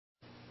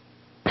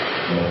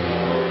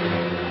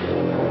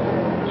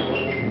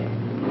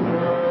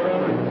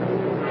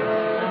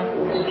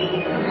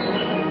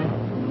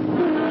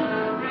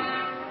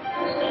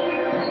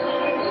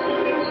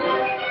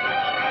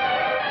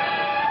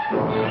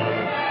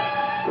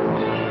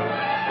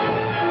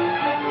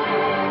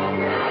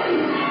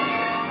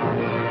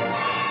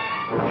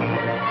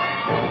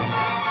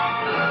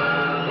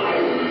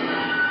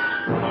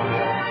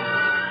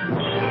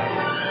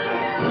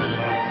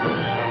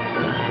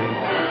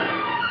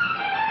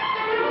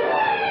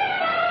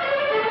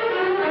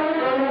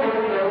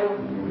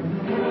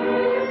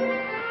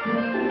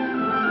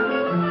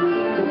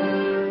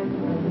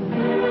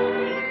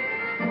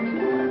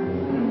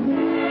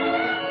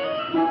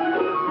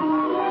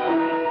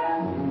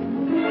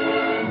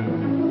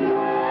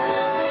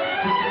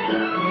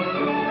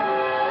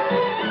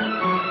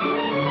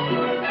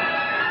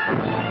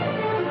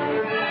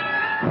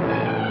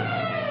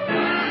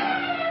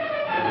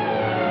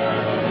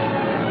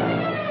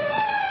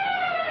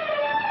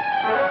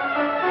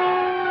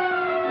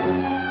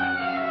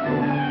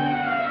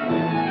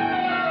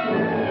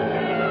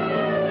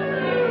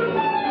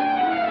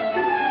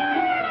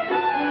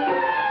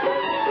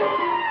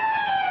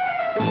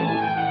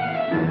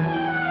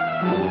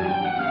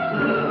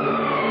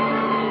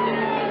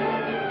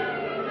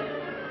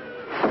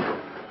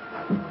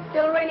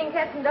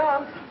Cats and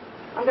dogs.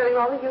 I'm getting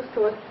rather used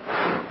to it.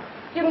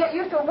 You can get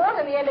used to a wart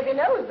on the end of your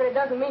nose, but it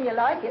doesn't mean you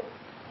like it.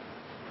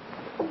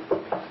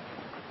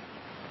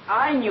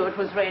 I knew it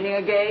was raining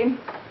again.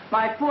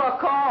 My poor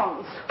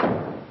corns.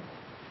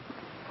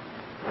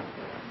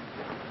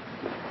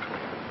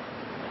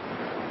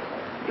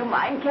 You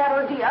mind,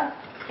 Carol, dear?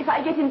 If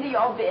I get into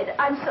your bed,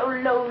 I'm so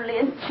lonely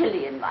and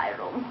chilly in my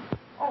room.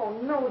 Oh,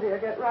 no, dear.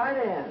 Get right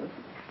in.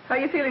 How are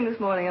you feeling this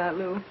morning, Aunt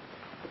Lou?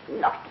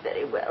 Not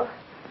very well.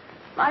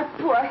 My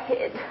poor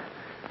head.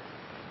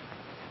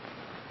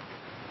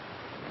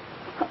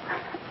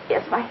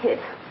 Yes, my head.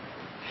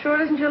 Sure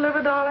it isn't your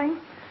liver, darling?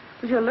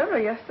 It was your liver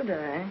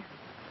yesterday.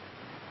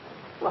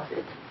 Was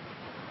it?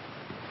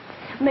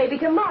 Maybe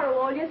tomorrow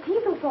all your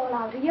teeth will fall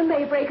out and you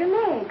may break a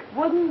leg.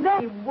 Wouldn't that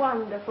be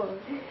wonderful?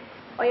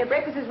 Oh, your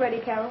breakfast is ready,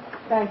 Carol.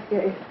 Thanks,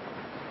 Kate.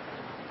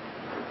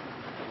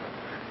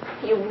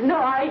 You've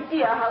no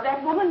idea how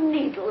that woman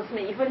needles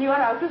me when you're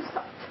out of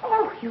sight.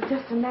 Oh, you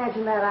just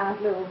imagine that,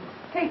 Aunt Lou.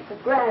 Kate's a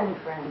grand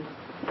friend.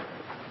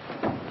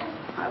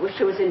 I wish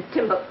she was in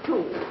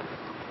Timbuktu.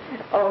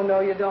 Oh,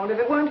 no, you don't. If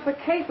it weren't for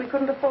Kate, we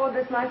couldn't afford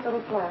this nice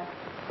little flat.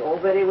 It's all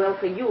very well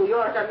for you.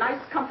 You're at a nice,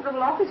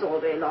 comfortable office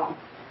all day long.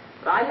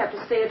 But I have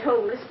to stay at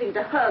home listening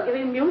to her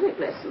giving music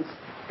lessons.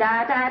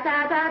 Da da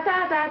da da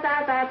da da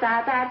da da da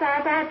da da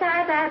da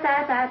da da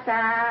da da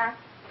da.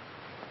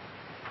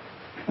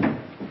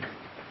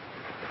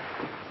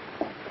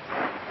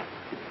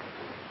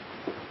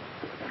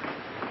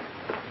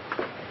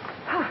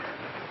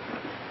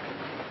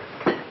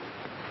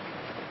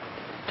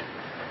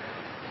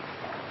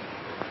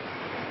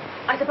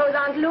 I suppose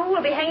Aunt Lou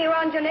will be hanging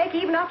around your neck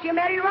even after you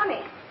marry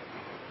Ronnie.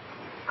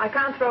 I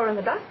can't throw her in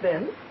the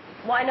dustbin.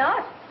 Why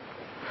not?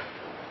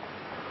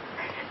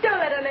 Don't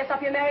let her mess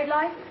up your married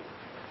life.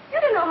 You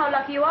don't know how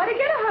lucky you are to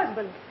get a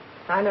husband.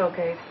 I know,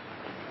 Kate.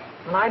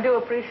 And I do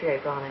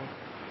appreciate Ronnie.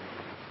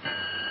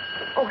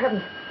 Oh,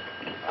 heavens.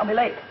 I'll be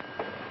late.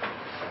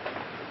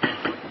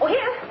 Oh,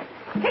 here.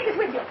 Take this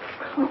with you.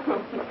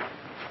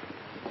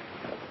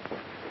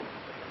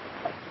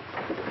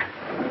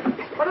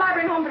 What'll I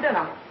bring home for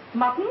dinner?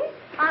 Mutton?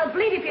 I'll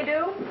bleed if you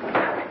do.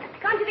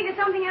 Can't you think of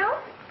something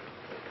else?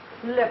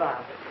 Liver.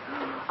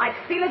 I'd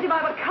feel as if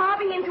I were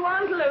carving into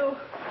Aunt Lou.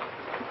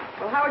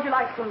 Well, how would you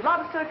like some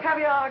lobster,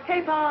 caviar,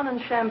 capon,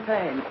 and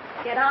champagne?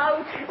 Get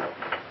out.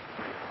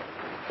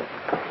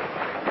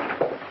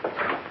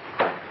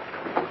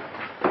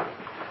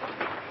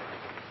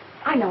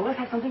 I know, let's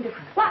have something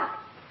different. What?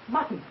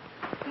 Mutton.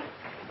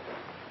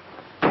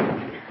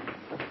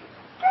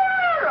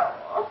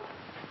 Carol!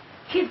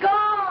 She's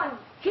gone.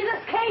 She's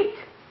escaped.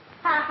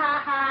 Ha,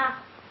 ha, ha.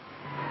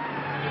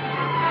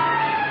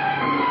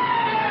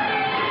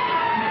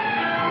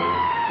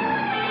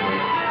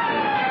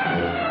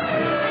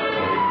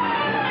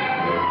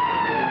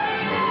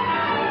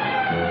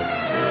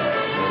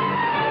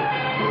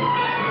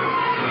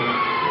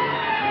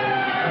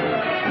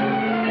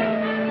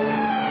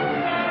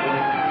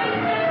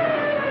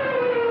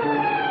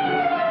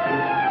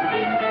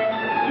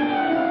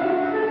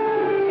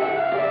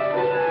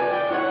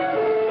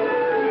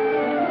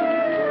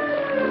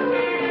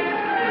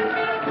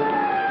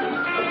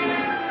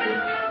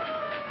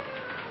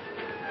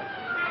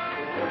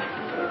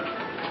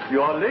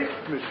 You are late,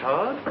 Miss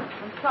Howard.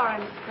 I'm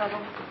sorry, Mr.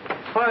 Tuttle.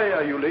 Why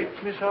are you late,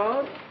 Miss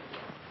Howard?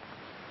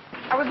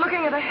 I was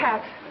looking at a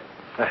hat.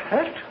 A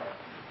hat?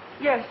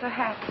 Yes, a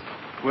hat.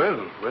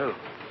 Well, well.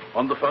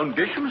 On the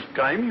foundation's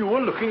time, you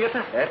were looking at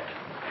a hat.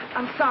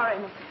 I'm sorry,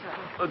 Mr.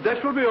 Tuttle.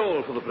 That will be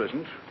all for the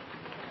present.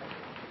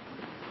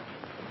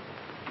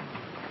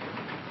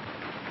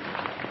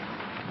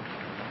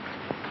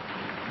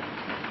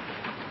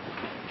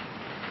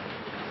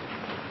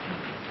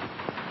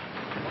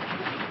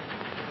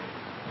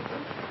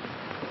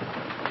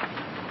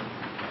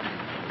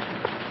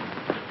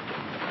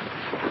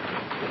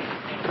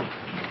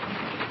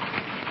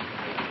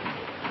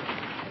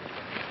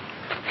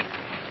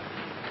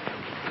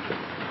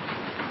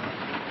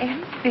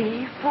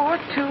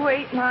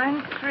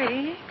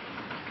 MB42893.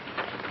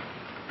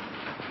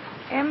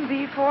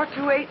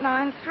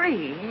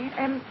 MB42893.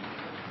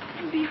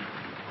 MB...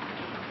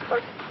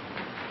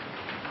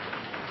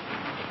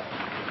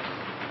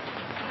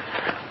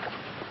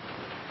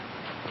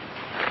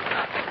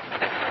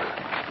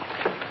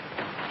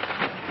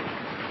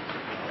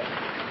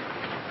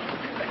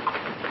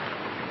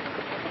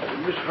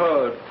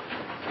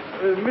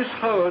 Miss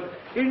Howard,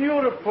 in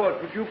your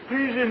report, would you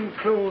please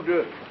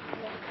include...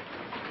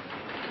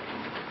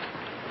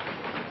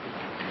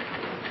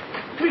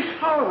 Miss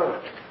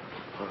Howard!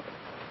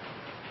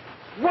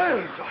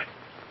 Well,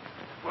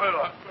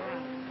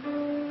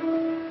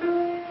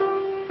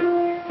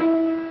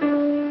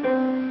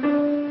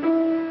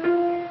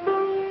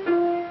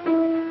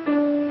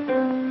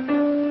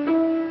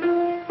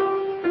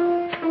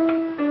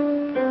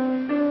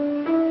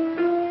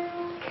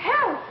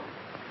 Carol!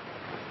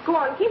 Go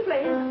on, keep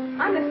playing.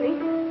 I'm listening.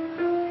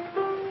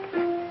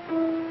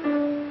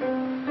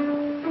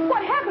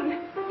 What happened?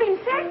 Been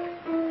sick?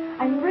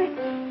 I'm rich.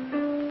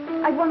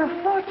 I've won a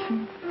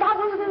fortune.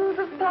 Thousands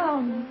of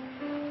pounds.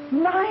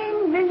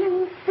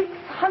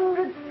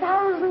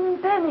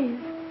 9,600,000 pennies.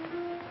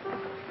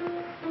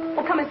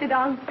 Oh, come and sit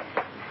down.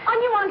 I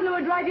knew Aunt Lou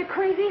would drive you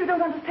crazy. You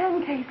don't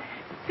understand, Kate.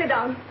 Sit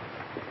down.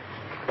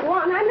 Go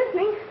on, I'm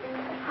listening.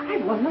 I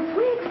won the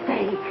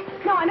sweepstake.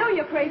 No, I know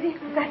you're crazy.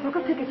 That book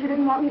of tickets you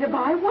didn't want me to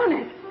buy won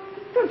it.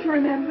 Don't you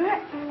remember?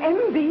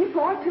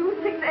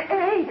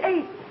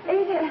 MB42688.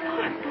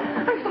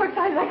 I'm so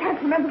excited I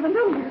can't remember the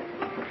numbers.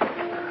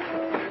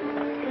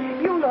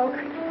 You look.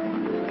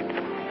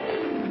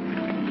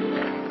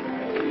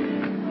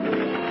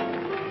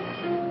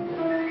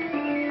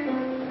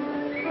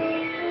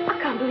 I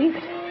can't believe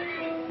it.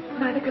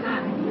 Neither could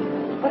I.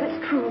 But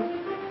it's true.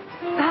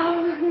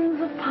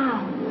 Thousands of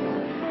pounds.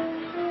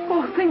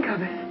 Oh, think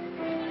of it.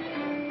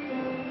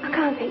 I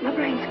can't think. My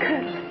brain's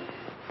curdled.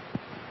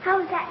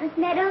 How's that, Miss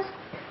Meadows?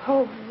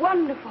 Oh,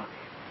 wonderful.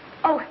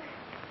 Oh,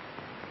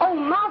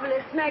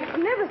 marvelous,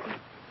 magnificent.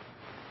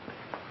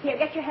 Here,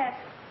 get your hat.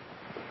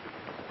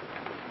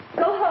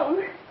 Go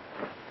home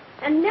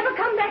and never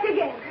come back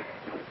again.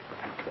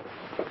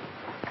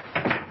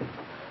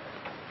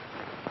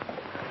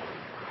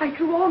 I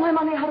drew all my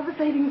money out of the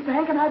savings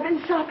bank and I've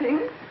been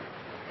shopping.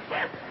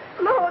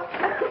 Lord,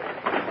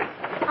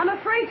 I'm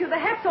afraid to. The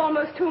hat's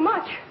almost too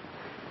much.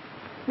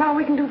 Now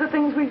we can do the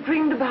things we've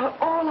dreamed about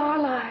all our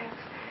lives.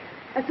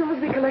 As soon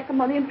as we collect the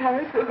money in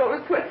Paris, we'll go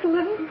to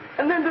Switzerland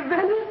and then to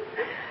Venice.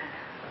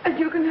 And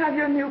you can have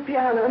your new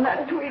piano and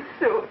that tweed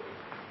suit.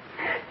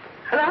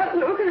 And Aunt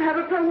Lou can have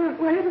a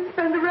permanent way to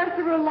spend the rest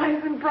of her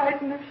life in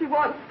Brighton if she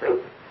wants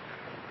to.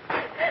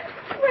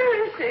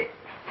 Where is she?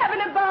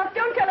 Having a bath.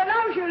 Don't tell her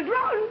now, she'll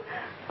drown.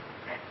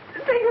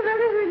 Think of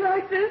anything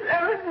like this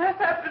ever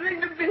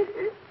happening to me.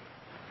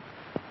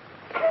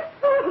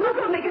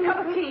 I'll make a cup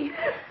of tea.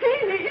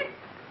 Tea?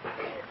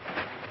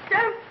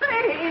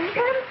 Champagne!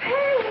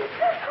 Champagne!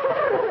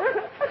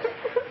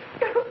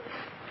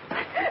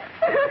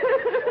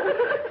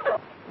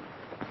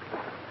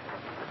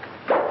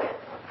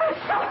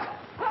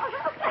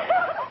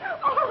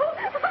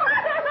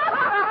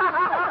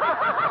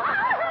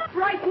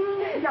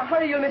 Brighton. Now,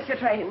 hurry, you'll miss your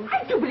train.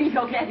 I do believe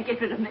you're glad to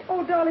get rid of me.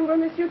 Oh, darling, we'll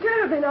miss you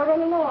terribly. Now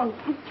run along.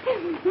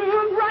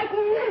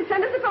 Brighton.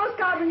 Send us a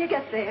postcard when you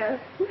get there.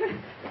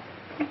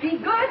 Be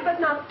good, but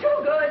not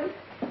too good.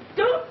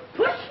 Don't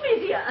push me,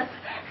 dear.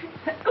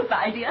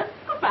 Goodbye, dear.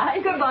 Goodbye.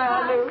 Goodbye,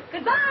 Aunt Lou.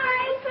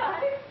 Goodbye.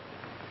 Goodbye.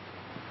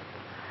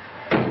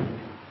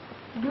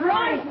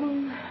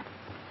 Brighton.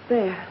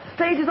 There.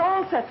 Stage is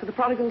all set for the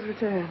prodigal's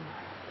return.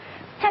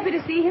 Happy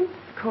to see him.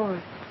 Of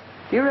course.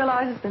 Do you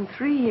realize it's been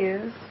 3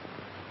 years?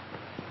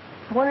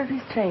 I wonder if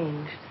he's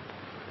changed.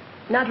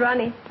 Not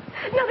Ronnie.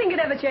 Nothing could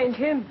ever change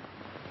him.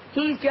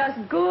 He's just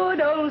good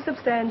old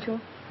substantial.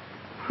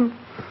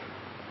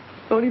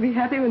 Won't he be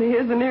happy when he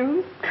hears the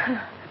news?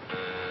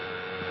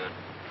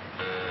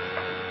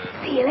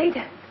 See you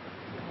later.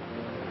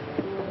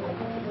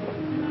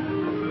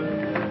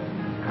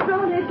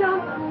 Ronnie,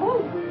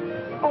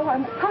 Oh,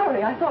 I'm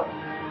sorry. I thought...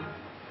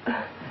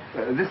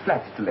 This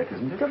flat's to let,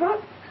 isn't it? The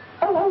what?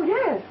 Oh,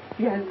 yes.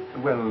 Yes.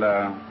 Well,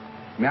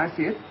 may I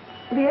see it?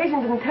 The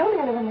agent didn't tell me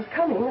anyone was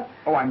coming.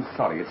 Oh, I'm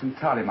sorry. It's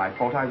entirely my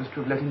fault. I was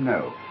to have let him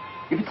know.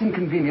 If it's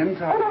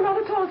inconvenient, Oh, no, not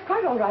at all. It's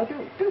quite all right.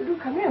 Do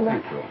come in.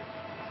 Thank you.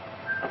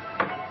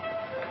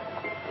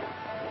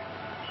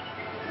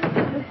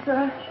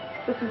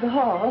 This is the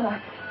hall.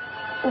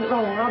 It's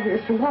rather an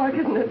obvious remark,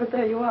 isn't it? But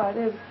there you are.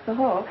 There's the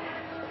hall.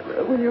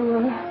 Will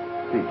you...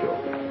 Thank you.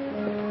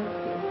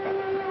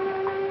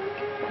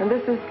 And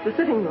this is the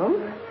sitting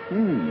room.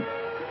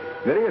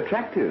 Very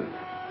attractive.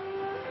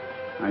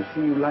 I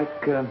see you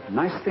like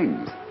nice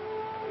things.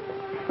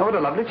 Oh, what a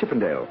lovely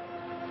Chippendale.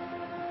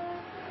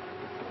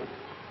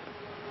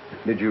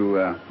 Did you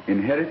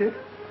inherit it?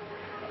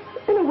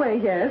 In a way,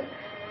 yes.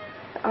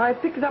 I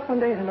picked it up one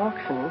day at an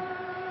auction.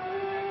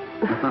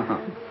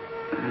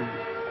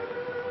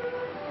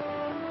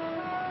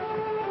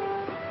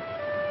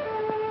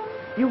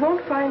 You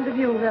won't find the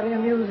view very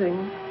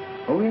amusing.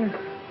 Oh, yes.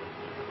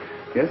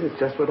 Yes, it's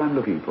just what I'm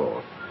looking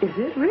for. Is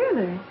it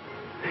really?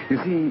 You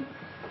see,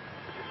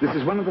 this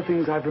is one of the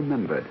things I've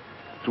remembered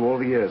through all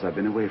the years I've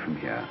been away from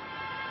here.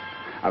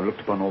 I've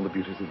looked upon all the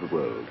beauties of the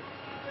world.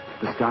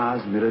 The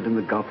stars mirrored in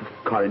the Gulf of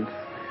Corinth,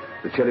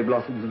 the cherry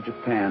blossoms in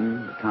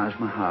Japan, the Taj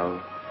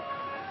Mahal.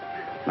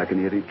 Like an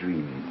eerie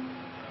dream,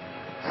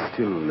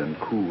 still and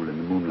cool in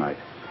the moonlight.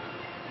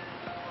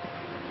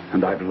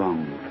 And I've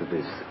longed for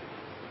this.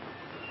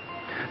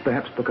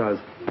 Perhaps because,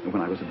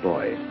 when I was a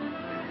boy,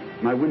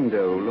 my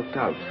window looked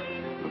out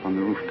upon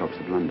the rooftops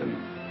of London.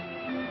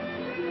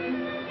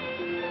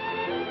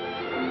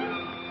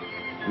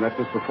 And that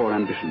was before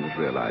ambition was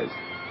realized.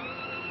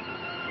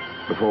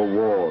 Before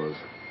wars,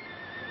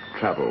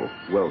 travel,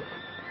 wealth.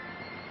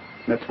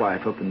 That's why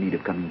I felt the need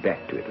of coming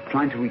back to it, of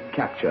trying to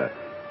recapture,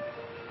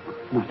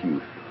 not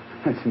youth,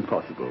 that's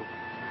impossible,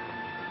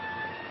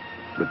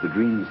 but the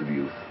dreams of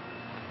youth.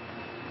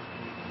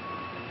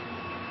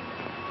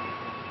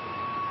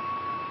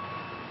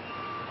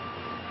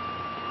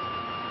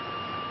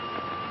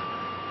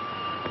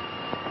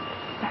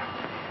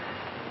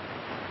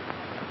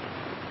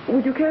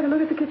 Would you care to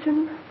look at the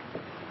kitchen?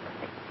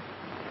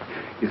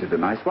 Is it a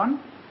nice one?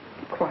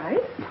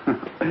 Quite.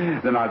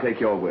 Then I'll take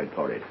your word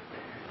for it.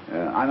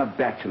 I'm a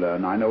bachelor,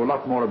 and I know a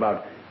lot more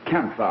about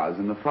campfires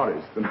in the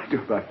forest than I do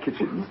about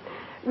kitchens.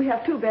 We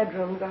have 2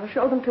 bedrooms. I'll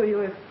show them to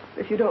you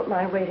if you don't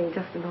mind waiting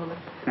just a moment.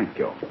 Thank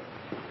you.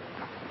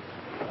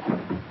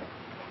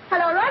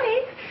 Hello,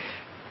 Ronnie.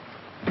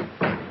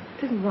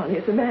 It isn't Ronnie.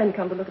 It's a man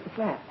come to look at the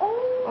flat.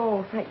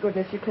 Oh, thank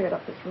goodness you cleared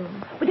up this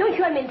room. But don't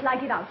you and me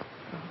like it out.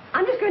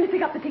 I'm just going to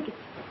pick up the tickets.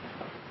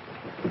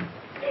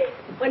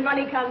 When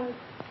Ronnie comes,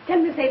 tell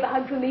him to save a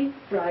hug for me.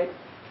 Right.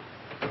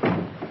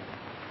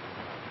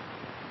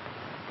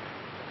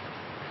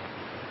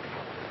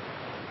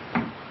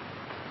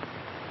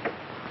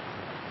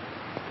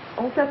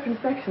 All set for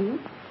inspection.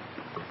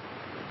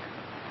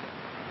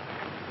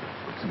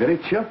 It's very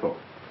cheerful.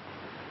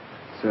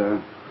 It's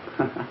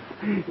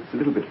a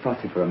little bit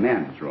fussy for a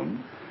man's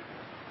room.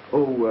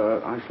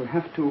 Oh, I shall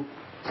have to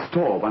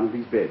store one of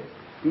these beds.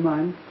 Do you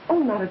mind? Oh,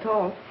 not at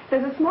all.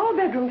 There's a small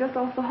bedroom just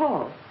off the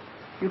hall.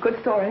 You could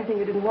store anything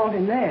you didn't want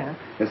in there.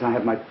 Yes, I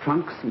have my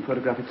trunks and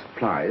photographic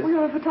supplies. Oh,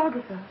 you're a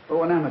photographer.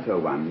 Oh, an amateur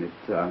one.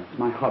 It's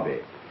my hobby.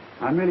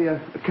 I'm really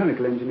a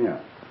chemical engineer.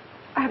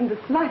 I haven't the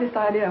slightest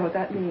idea what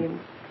that means.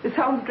 It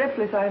sounds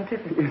dreadfully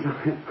scientific. Yes,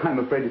 I'm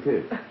afraid it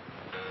is.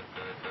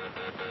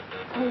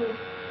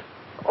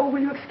 Oh,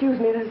 will you excuse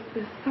me?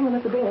 There's someone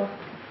at the door.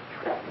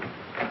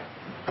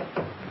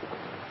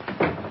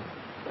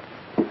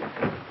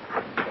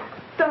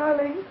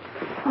 Darling.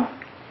 Oh.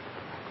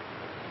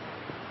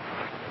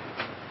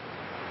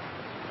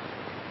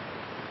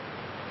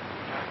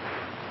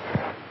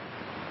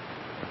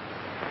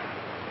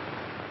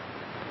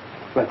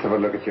 Let's have a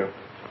look at you.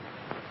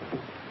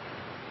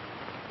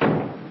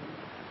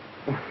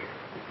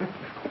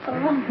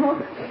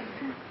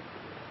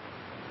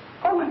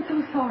 Oh, I'm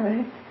so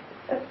sorry.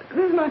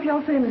 This is my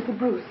fiancé, Mr.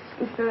 Bruce.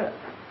 Mr.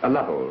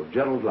 Lovell,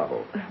 Gerald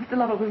Lovell. Mr.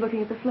 Lovell was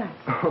looking at the flat.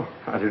 Oh,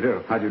 how do you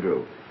do? How do you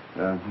do?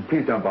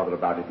 Please don't bother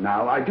about it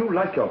now. I do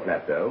like your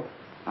flat, though.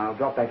 I'll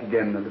drop back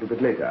again a little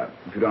bit later,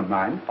 if you don't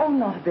mind. Oh,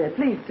 not a bit.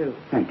 Please do.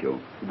 Thank you.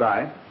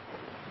 Goodbye.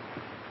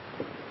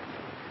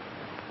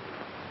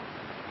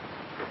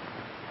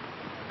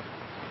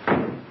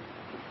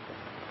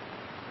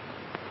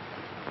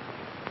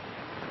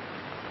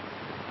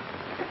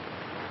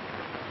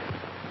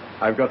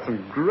 I've got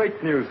some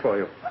great news for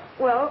you.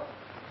 Well,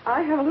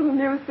 I have a little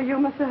news for you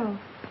myself.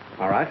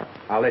 All right.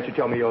 I'll let you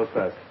tell me yours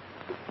first.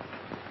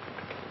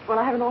 Well,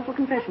 I have an awful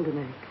confession to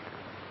make.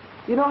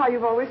 You know how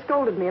you've always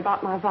scolded me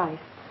about my vice.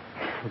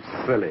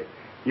 Silly.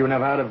 You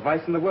never had a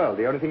vice in the world.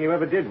 The only thing you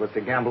ever did was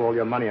to gamble all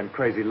your money on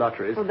crazy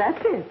lotteries. Well,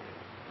 that's it.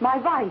 My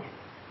vice.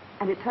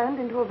 And it turned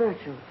into a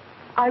virtue.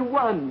 I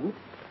won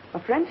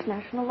a French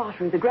national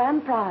lottery, the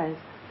grand prize.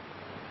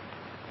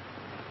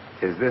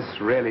 Is this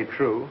really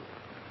true?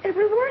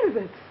 Every word of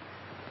it.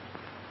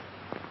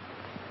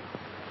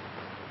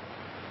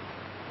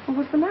 Well,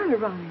 what's the matter,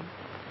 Ronnie?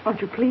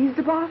 Aren't you pleased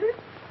about it?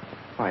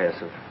 Why,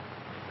 yes, of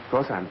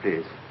course I'm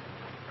pleased.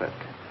 But,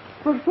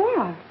 What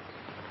for?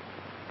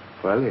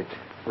 well, it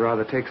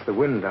rather takes the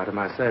wind out of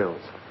my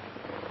sails.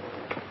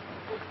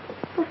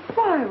 Well,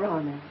 why,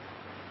 Ronnie?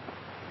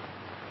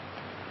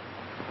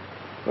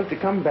 Well, to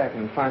come back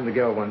and find the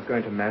girl one's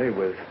going to marry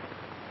with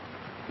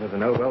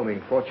an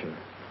overwhelming fortune.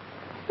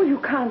 Well, you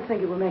can't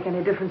think it will make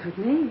any difference with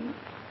me.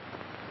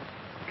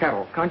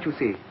 Carol, can't you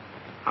see?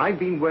 I've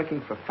been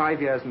working for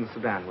 5 years in the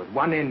Sudan with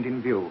one end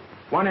in view,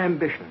 one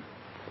ambition.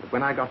 That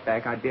when I got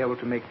back, I'd be able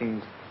to make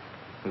things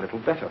a little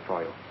better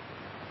for you.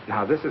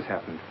 Now this has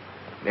happened.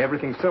 And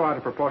everything's so out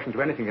of proportion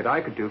to anything that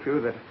I could do for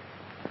you that...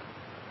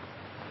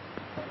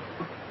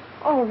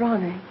 Oh,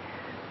 Ronnie,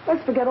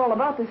 let's forget all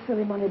about this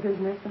silly money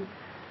business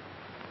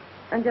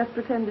and just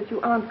pretend that you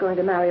aren't going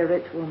to marry a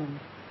rich woman.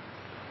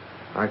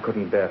 I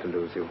couldn't bear to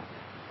lose you.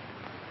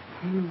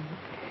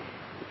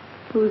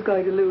 Who's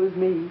going to lose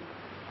me?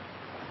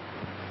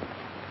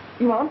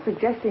 You aren't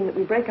suggesting that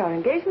we break our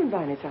engagement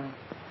by any chance?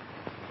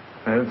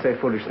 I don't say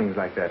foolish things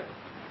like that,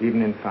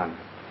 even in fun.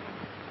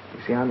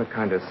 You see, I'm a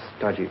kind of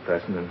stodgy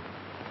person, and,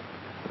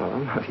 well,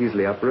 I'm not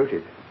easily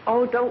uprooted.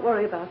 Oh, don't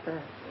worry about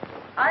that.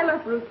 I'll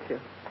uproot you.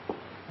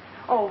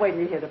 Oh, wait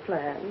till you hear the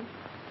plan.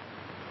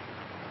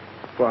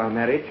 For our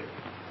marriage?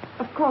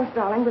 Of course,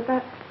 darling, but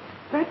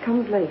that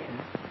comes later.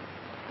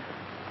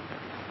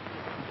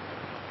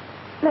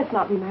 Let's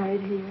not be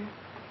married here.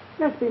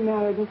 Let's be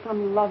married in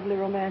some lovely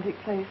romantic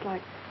place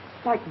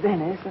like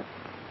Venice.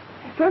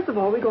 First of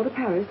all, we go to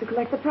Paris to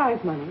collect the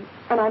prize money.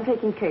 And I'm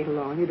taking Kate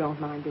along. You don't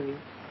mind, do you?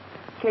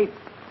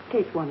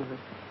 Kate's one of us.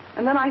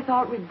 And then I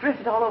thought we'd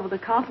drift all over the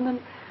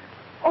continent,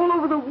 all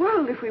over the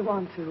world if we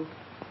want to.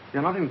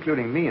 You're not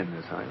including me in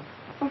this, are you?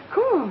 Of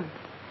course.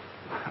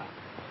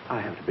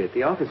 I have to be at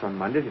the office on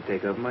Monday to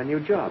take over my new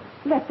job.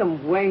 Let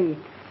them wait.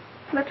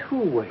 Let who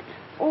wait?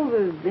 Oh,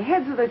 the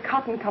heads of the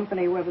cotton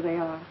company, wherever they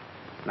are.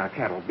 Now,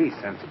 Carol, be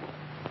sensible.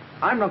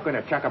 I'm not going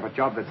to chuck up a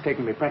job that's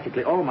taken me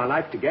practically all my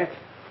life to get.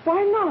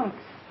 Why not?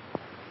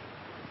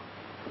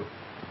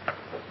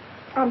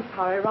 I'm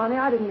sorry, Ronnie.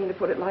 I didn't mean to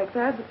put it like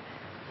that. But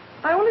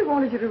I only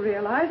wanted you to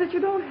realize that you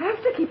don't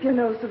have to keep your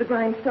nose to the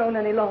grindstone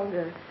any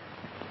longer.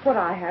 What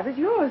I have is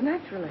yours,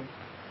 naturally.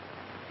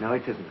 No,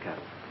 it isn't,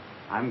 Carol.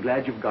 I'm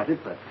glad you've got it,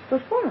 but...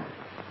 But what?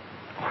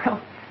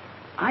 Well,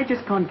 I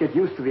just can't get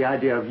used to the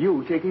idea of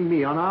you taking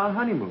me on our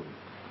honeymoon.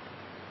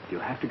 Do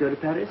you have to go to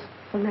Paris?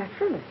 Well,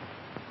 naturally.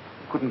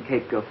 Couldn't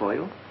Kate go for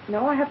you?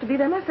 No, I have to be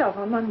there myself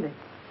on Monday.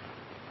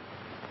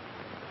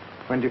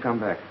 When do you come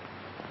back?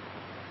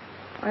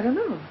 I don't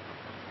know.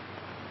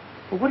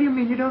 Well, what do you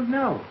mean you don't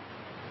know?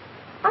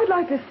 I'd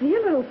like to see a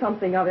little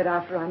something of it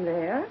after I'm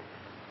there.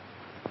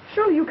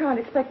 Surely you can't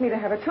expect me to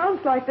have a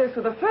chance like this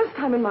for the first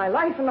time in my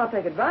life and not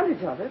take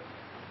advantage of it.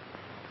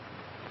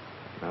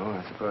 No,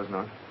 I suppose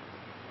not.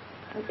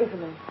 And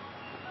Italy.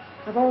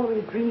 I've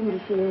always dreamed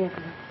of seeing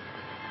Italy.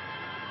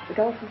 The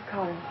Gulf of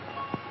Corinth.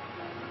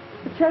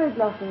 The cherry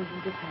blossoms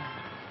in Japan.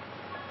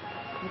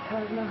 The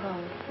Taj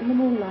Mahal in the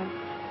moonlight.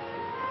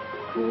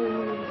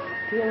 Cool and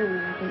still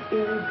like an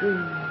eerie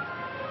dream.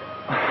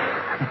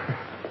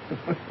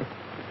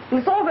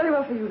 It's all very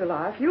well for you to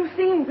laugh. You've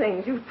seen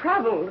things. You've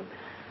traveled.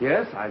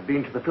 Yes, I've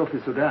been to the filthy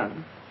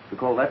Sudan. You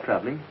call that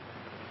traveling?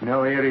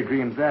 No airy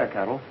dreams there,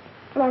 Carol.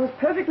 Well, I was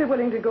perfectly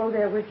willing to go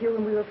there with you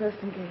when we were first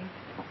engaged.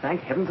 Well,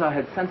 thank heavens I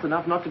had sense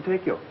enough not to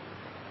take you.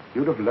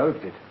 You'd have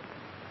loathed it.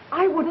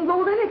 I wouldn't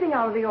loathe anything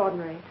out of the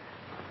ordinary.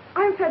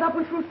 I'm fed up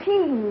with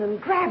routine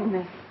and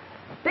drabness.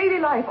 Daily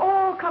life,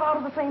 all cut out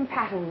of the same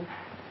pattern.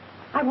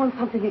 I want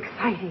something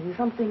exciting,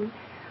 something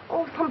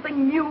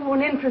new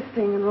and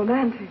interesting and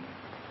romantic.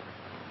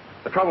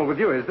 The trouble with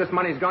you is this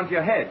money's gone to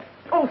your head.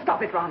 Oh,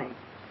 stop it, Ronnie.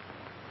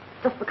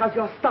 Just because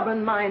your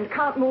stubborn mind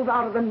can't move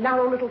out of the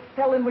narrow little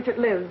cell in which it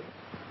lives.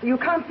 You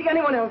can't see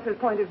anyone else's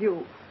point of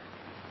view.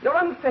 You're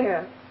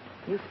unfair.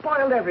 You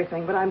spoiled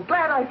everything, but I'm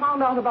glad I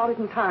found out about it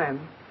in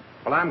time.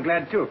 Well, I'm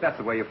glad, too, if that's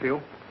the way you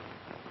feel.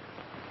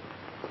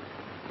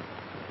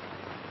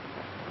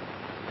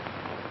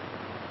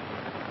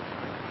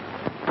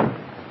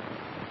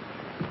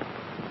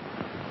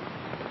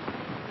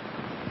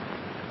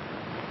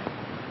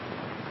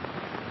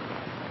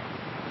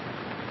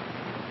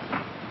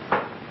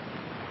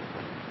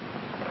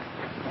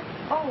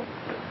 Oh.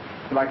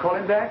 Shall I call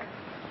him back?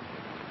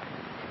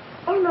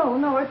 Oh,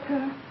 no, it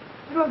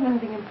wasn't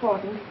anything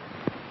important.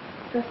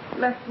 Just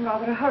left in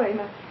rather a hurry.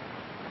 Now,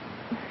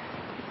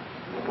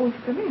 won't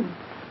you come in?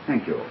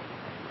 Thank you.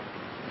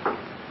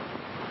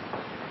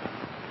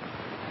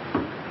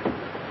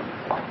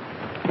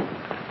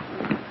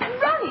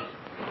 Ronnie!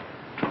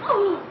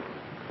 Oh,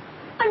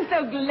 I'm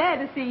so glad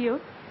to see you.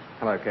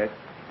 Hello, Kate.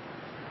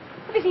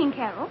 Have you seen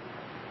Carol?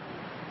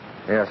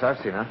 Yes, I've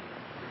seen her.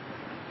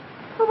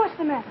 Well, what's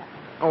the matter?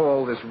 Oh,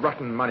 all this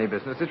rotten money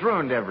business. It's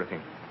ruined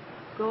everything.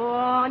 Go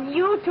on.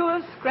 You two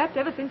have scrapped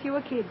ever since you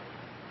were kids.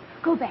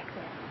 Go back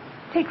there.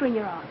 Take her in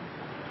your arms.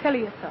 Tell her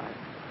you're sorry.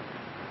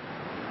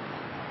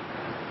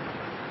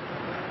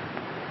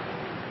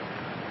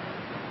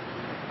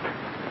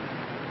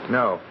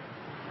 No.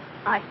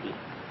 I see.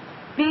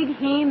 Big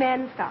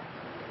He-Man stuff.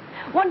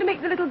 Want to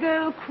make the little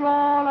girl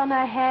crawl on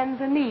her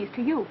hands and knees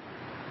to you.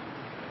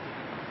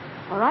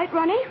 All right,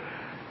 Ronnie.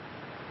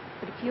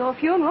 But it's your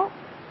funeral.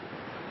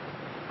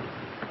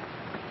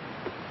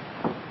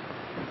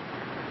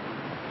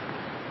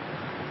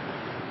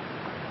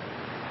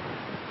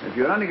 If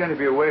you're only going to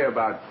be away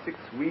about 6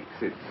 weeks,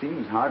 it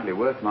seems hardly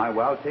worth my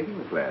while taking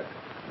the flat.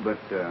 But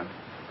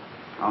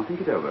I'll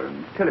think it over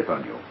and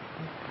telephone you.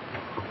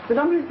 The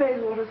number is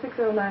Bayswater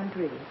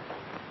 6093.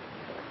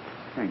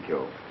 Thank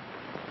you.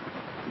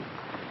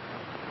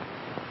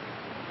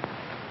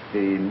 The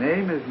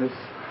name is Miss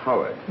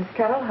Howard. Miss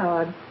Carol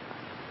Howard.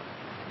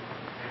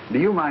 Do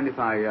you mind if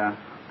I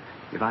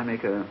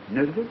make a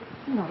note of it?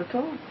 Not at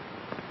all.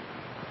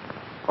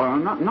 Or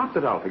not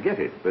that I'll forget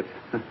it, but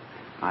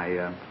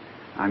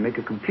I make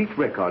a complete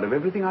record of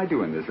everything I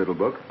do in this little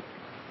book.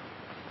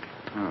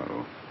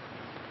 Oh.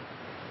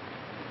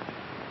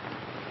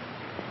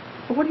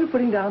 Well, what are you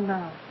putting down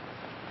now?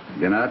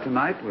 Dinner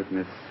tonight with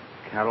Miss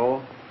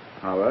Carol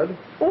Howard.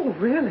 Oh,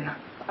 really?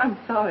 I'm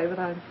sorry, but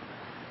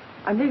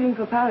I'm leaving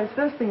for Paris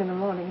first thing in the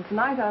morning.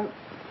 Tonight I'll...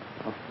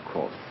 Of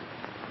course.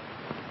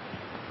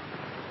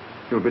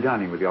 You'll be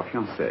dining with your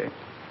fiancé.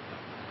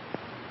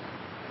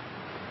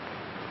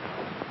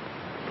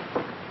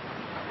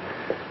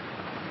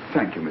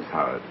 Thank you, Miss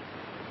Howard,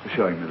 for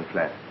showing me the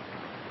flat.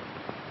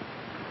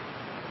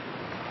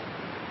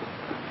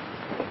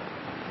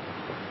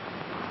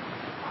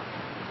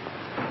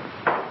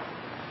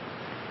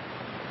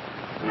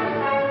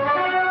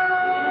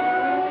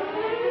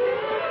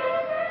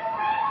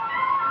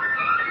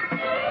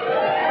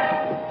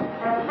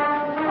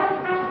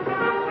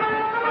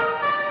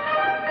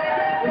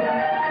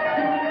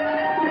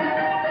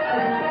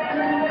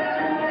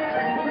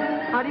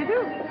 How do you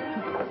do?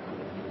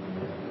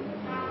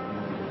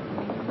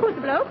 Who's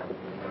the bloke?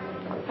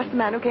 That's the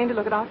man who came to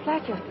look at our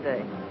flat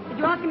yesterday. Did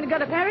you ask him to go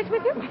to Paris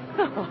with you?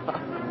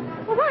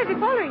 Well, why is he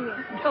following you?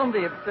 Don't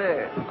be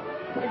absurd.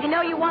 Does he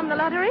know you won the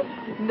lottery?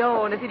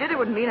 No, and if he did, it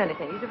wouldn't mean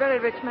anything. He's a very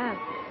rich man.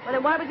 Well,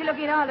 then why was he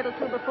looking at our little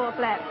 2x4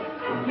 flat?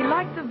 He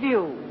likes the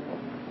view.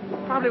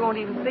 Probably won't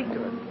even speak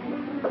to us.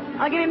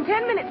 I'll give him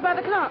 10 minutes by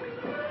the clock.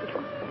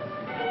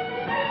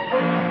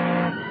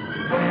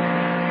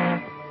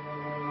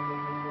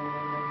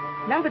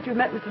 Now that you've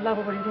met Mr.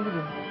 Lovell, what do you think of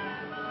him?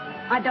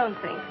 I don't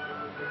think.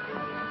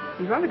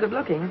 He's rather good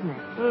looking, isn't he?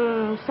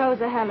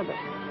 So's a halibut.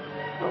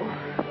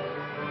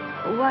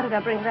 Oh. Why did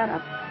I bring that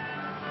up?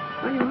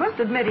 Well, you must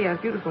admit he has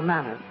beautiful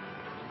manners.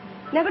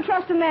 Never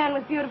trust a man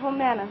with beautiful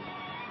manners.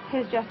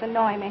 His just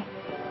annoy me.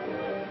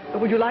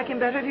 But would you like him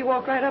better if he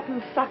walked right up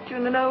and sucked you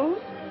in the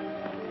nose?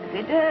 If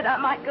he did, I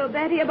might go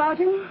batty about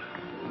him.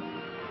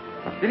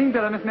 Feeling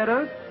better, Miss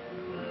Meadows?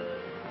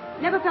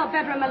 Never felt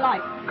better in my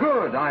life.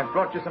 Good. I've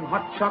brought you some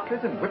hot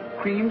chocolate and whipped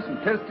cream, some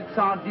toasted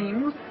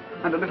sardines,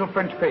 and a little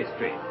French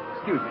pastry.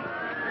 Excuse me.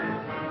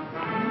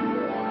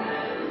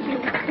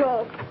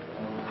 Dog.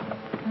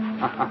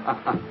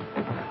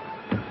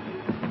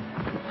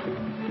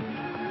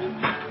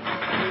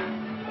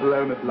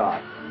 Alone at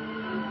last.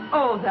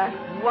 Oh, that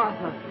was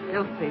a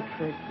filthy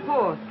trick.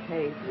 Poor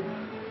Kate.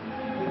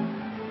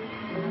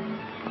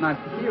 Nice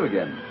to see you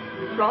again.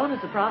 It's rather a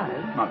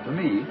surprise. Not for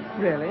me.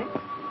 Really?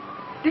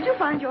 Did you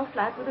find your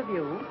flat with a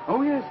view?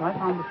 Oh, yes, I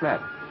found the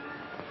flat.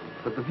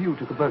 But the view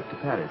took a boat to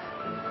Paris.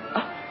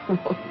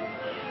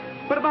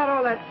 What about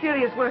all that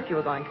serious work you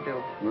were going to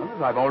do? Well,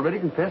 as I've already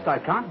confessed, I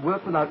can't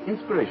work without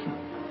inspiration.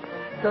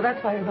 So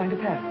that's why you're going to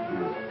Paris?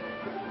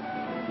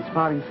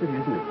 Inspiring city,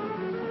 isn't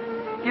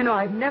it? You know,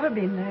 I've never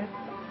been there.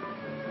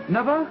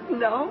 Never?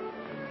 No?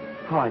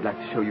 How I'd like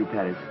to show you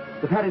Paris.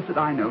 The Paris that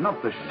I know,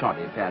 not the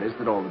shoddy Paris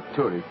that all the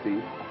tourists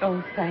see.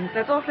 Oh, thanks.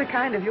 That's awfully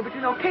kind of you. But,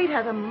 you know, Kate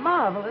has a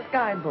marvelous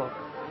guidebook.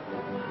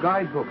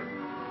 Guidebook.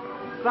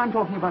 But I'm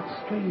talking about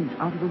strange,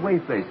 out-of-the-way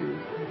places.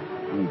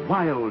 And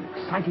wild,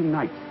 exciting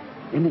nights,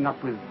 ending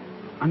up with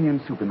onion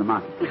soup in the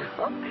marketplace.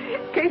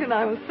 Kate and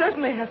I will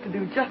certainly have to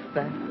do just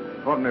that.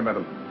 Pardon me,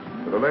 madam.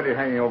 The lady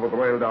hanging over the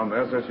rail down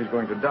there says she's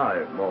going to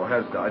die, or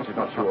has died. She's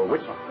not sure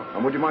which.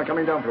 And would you mind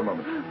coming down for a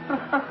moment?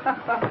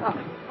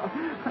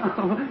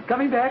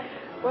 Coming back?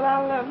 Well,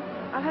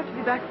 I'll have to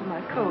be back for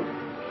my coat.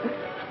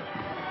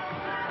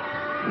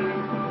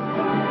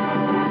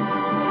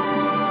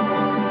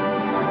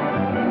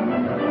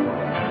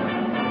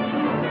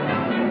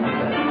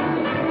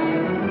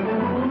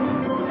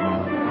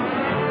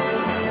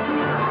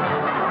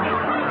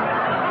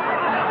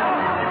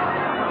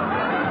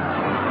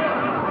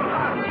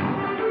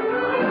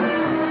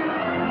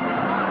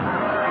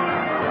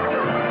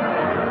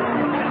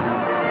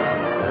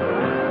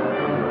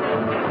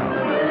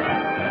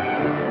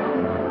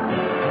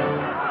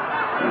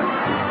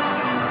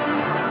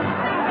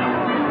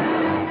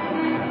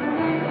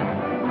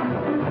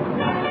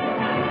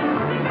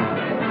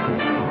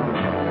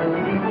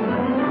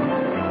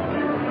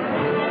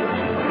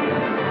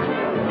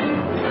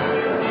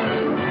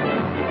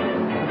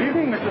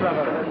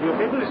 Your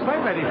table is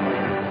quite ready.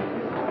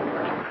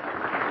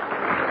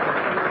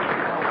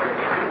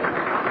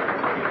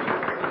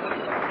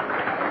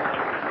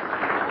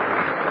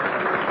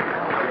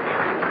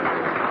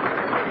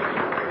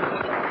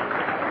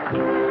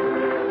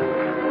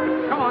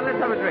 Come on, let's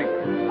have a drink.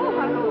 Oh,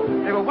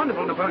 hello. They were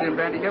wonderful Napoleon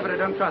brandy here, but I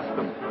don't trust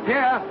them.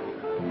 Here.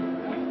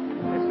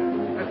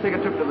 Let's take a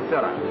trip to the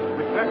cellar.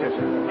 With pleasure,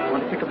 sir. I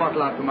want to pick a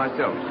bottle out for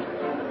myself.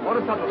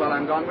 Order supper while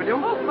I'm gone, will you?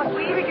 Oh, must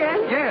we leave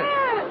again? Yes.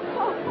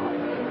 Oh,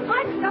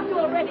 I've stuffed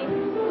already.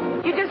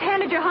 You just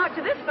handed your heart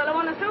to this fellow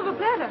on a silver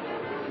platter.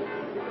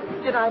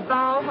 Did I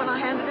bow when I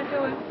handed it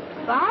to him?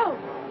 Bow.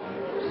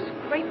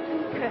 Scraped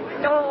and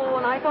cracked. Oh,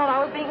 and I thought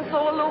I was being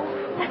so aloof.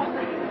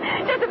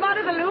 Just about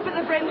as aloof as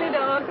a friendly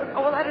dog.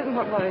 Oh, well, that isn't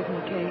what worries me,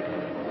 Kate.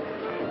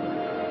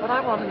 What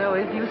I want to know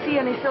is, do you see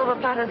any silver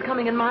platters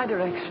coming in my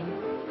direction?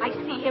 I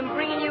see him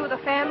bringing you the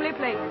family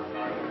plate.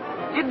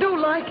 You do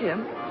like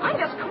him? I'm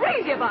just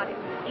crazy about it.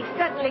 He's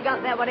certainly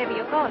got that whatever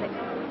you call it.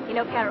 You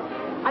know, Carol,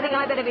 I think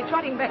I better be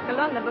trotting back to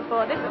London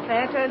before this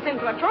affair turns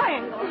into a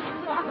triangle.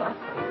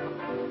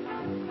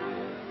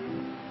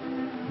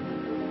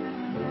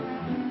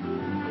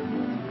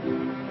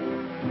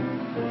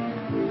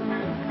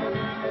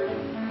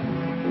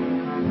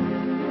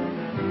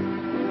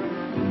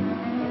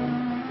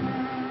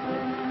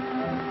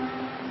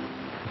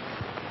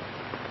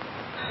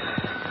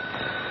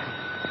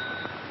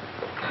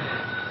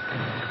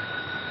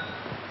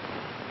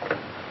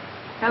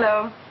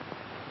 Hello?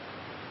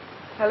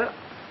 Hello?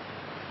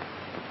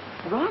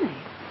 Ronnie?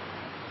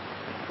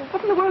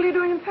 What in the world are you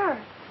doing in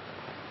Paris?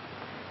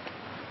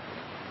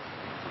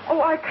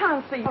 Oh, I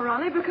can't see you,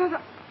 Ronnie, because...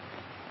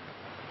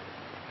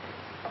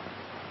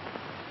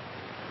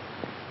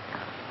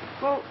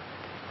 Well,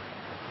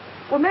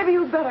 maybe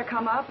you'd better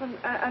come up,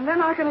 and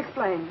then I can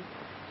explain.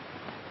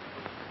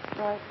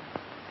 Right.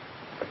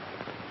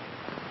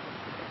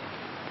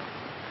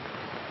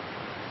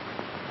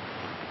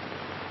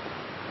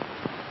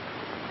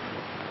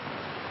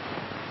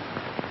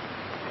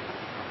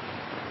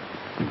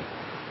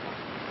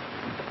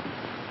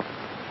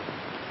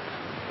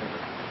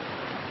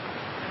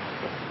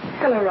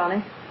 Hello,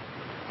 Ronnie.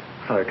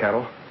 Hello,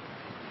 Carol.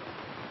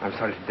 I'm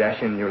sorry to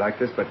dash in you like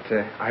this, but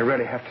I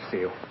really have to see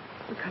you.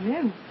 Well, come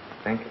in.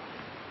 Thank you.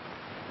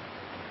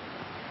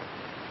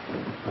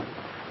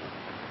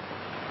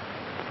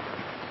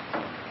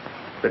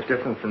 Bit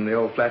different from the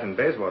old flat in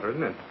Bayswater,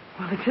 isn't it?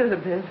 Well, it is a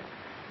bit.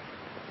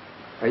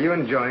 Are you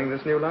enjoying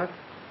this new life?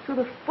 To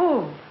the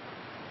full.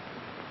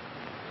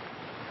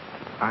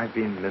 I've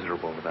been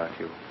miserable without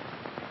you.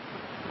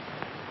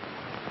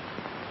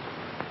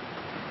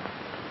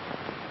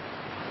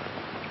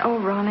 Oh,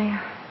 Ronnie,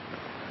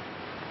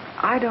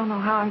 I don't know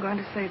how I'm going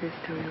to say this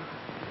to you.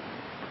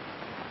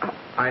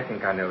 I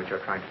think I know what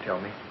you're trying to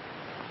tell me.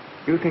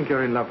 You think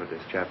you're in love with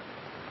this chap.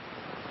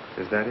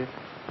 Is that it?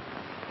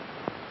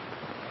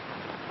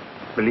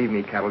 Believe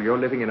me, Carol, you're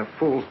living in a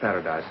fool's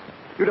paradise.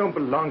 You don't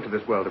belong to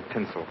this world of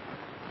tinsel.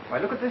 Why,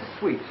 look at this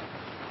suite.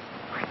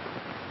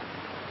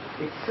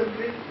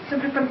 It's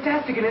simply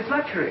fantastic in its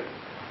luxury.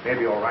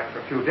 Maybe all right for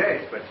a few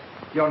days, but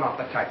you're not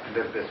the type to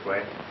live this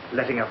way.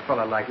 Letting a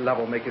fella like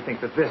Lovell make you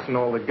think that this and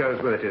all that goes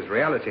with it is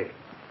reality.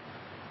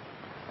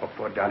 Oh,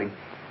 poor darling.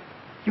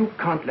 You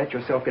can't let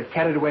yourself get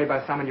carried away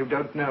by someone you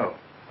don't know.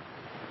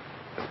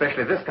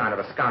 Especially this kind of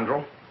a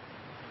scoundrel.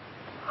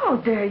 How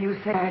dare you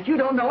say that? You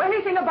don't know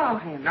anything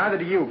about him. Neither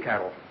do you,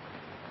 Carol.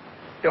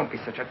 Don't be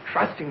such a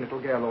trusting little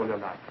girl all your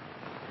life.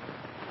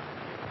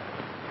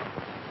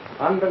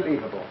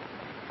 Unbelievable.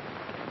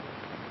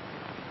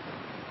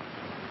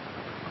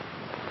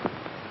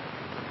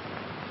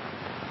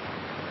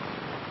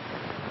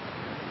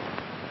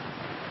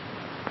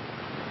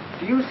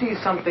 Do you see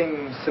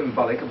something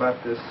symbolic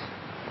about this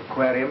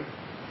aquarium?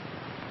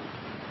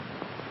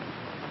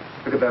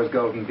 Look at those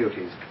golden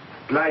beauties,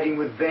 gliding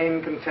with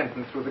vain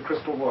contentment through the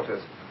crystal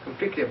waters,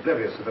 completely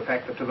oblivious of the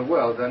fact that to the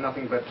world they're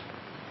nothing but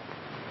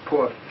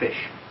poor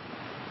fish.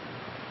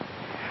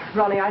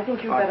 Ronnie, I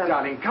think you better... Oh,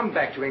 darling, come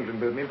back to England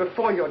with me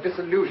before you're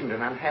disillusioned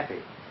and unhappy.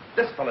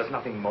 This fellow's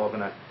nothing more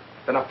than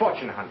a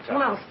fortune hunter. Well,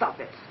 now, stop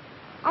it.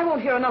 I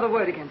won't hear another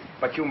word against him.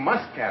 But you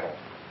must, Carol.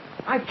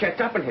 I've checked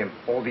up on him.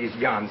 All these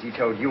yarns he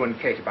told you and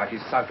Kate about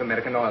his South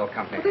American oil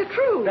company. But they're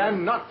true. They're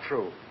not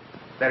true.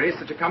 There is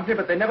such a company,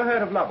 but they never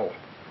heard of Lovell.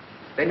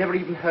 They never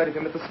even heard of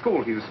him at the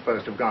school he was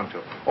supposed to have gone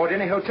to, or at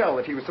any hotel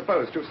that he was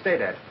supposed to have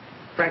stayed at.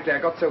 Frankly, I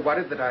got so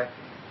worried that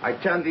I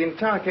turned the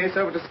entire case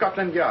over to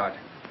Scotland Yard.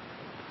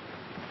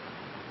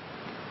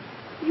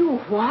 You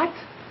what?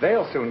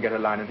 They'll soon get a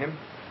line on him.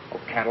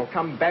 Oh, Carol,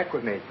 come back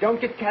with me. Don't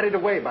get carried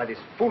away by this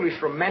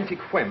foolish romantic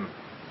whim.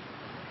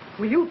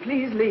 Will you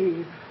please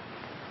leave?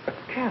 But,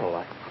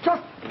 Carol,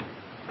 Just...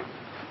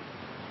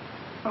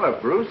 Hello,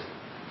 Bruce.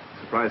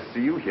 Surprised to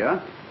see you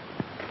here.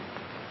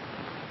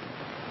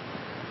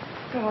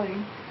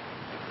 Darling,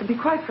 to be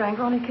quite frank,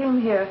 Ronnie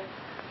came here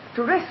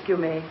to rescue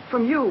me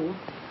from you.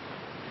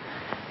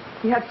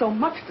 He had so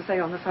much to say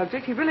on the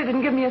subject, he really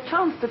didn't give me a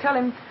chance to tell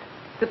him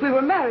that we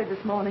were married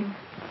this morning.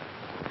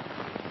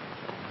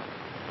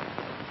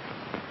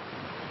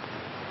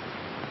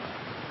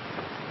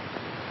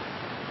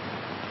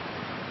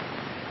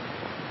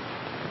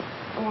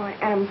 Oh, I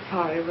am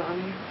sorry,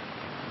 Ronnie.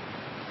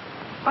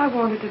 I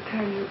wanted to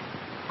tell you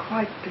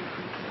quite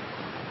differently.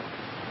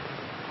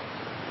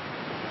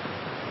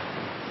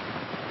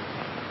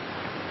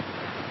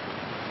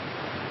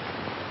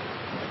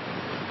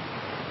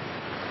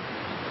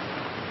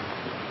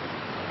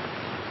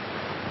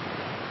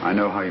 I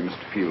know how you must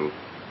feel.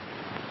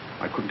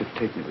 I couldn't have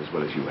taken it as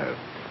well as you have.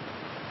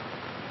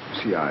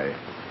 See, I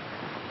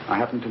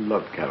happen to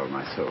love Carol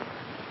myself,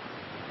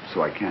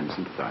 so I can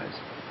sympathize.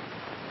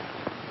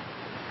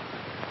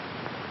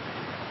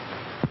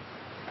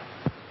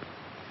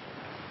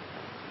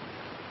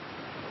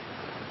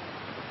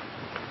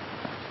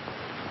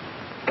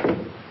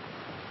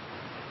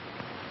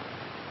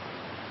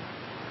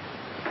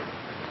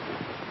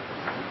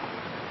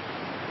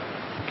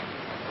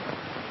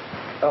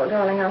 Oh,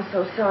 darling, I'm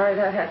so sorry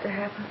that had to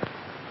happen.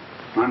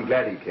 I'm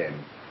glad he came.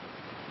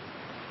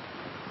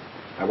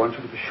 I want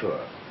you to be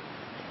sure.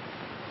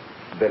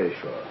 Very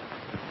sure.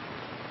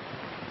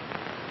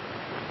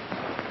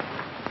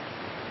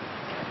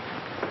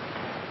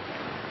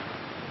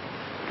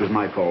 It was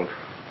my fault,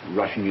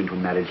 rushing into a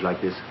marriage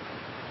like this.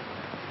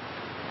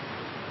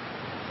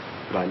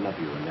 But I love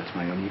you, and that's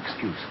my only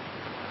excuse.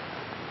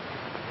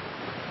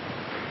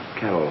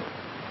 Carol,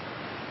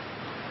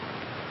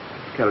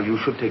 you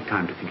should take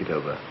time to think it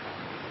over.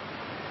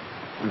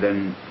 And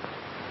then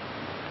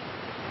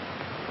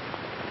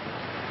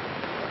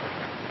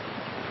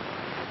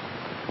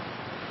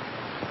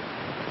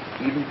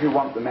Even if you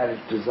want the marriage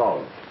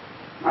dissolved,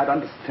 I'd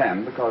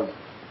understand because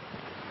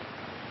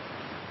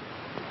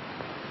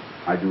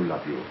I do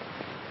love you.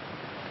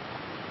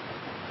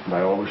 And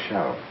I always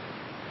shall.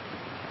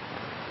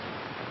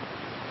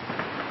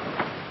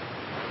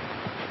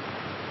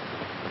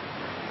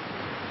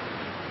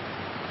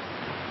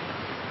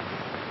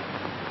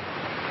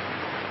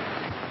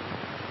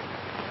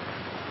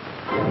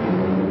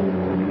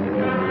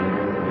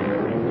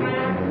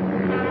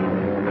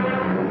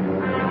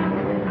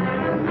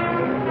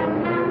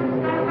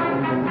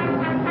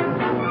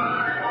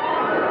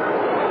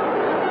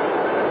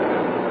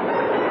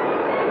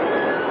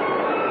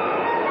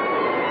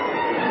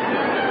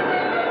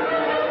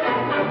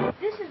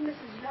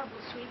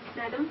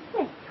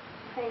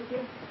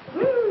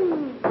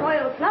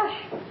 Royal flush.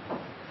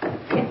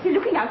 Yes, you're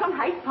looking out on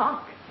Hyde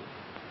Park.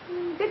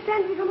 Bit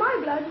fancy for my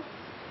blood.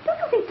 Don't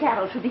you think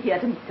Carol should be here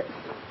to meet us?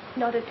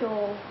 Not at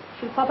all.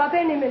 She'll pop up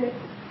any minute.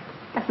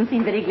 Doesn't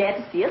seem very glad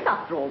to see us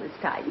after all this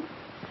time.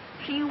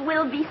 She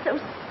will be so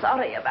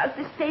sorry about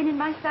this pain in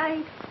my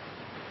side.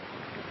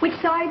 Which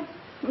side?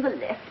 The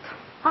left.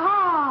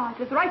 Ah, it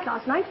was right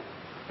last night.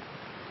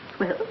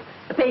 Well,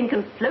 the pain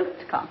can float,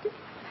 can't it?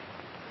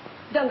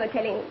 Don't go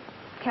telling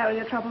Carol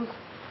your troubles.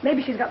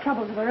 Maybe she's got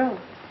troubles of her own.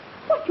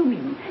 What do you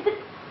mean?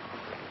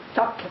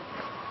 Chocolate.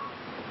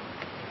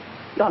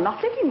 You're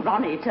not letting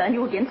Ronnie turn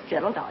you against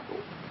Gerald, are you?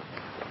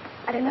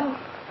 I don't know.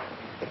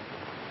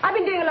 I've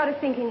been doing a lot of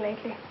thinking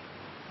lately.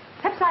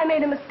 Perhaps I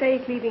made a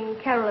mistake leaving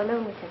Carol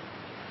alone with him.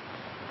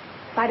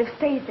 If I'd have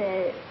stayed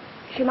there,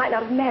 she might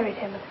not have married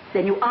him.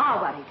 Then you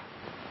are worried.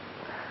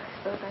 I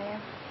suppose I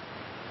am.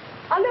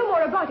 I'll know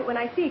more about it when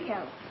I see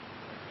Carol.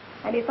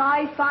 And if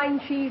I find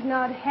she's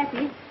not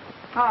happy...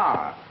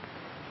 Ah.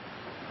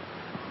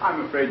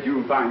 I'm afraid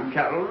you'll find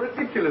Carol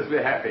ridiculously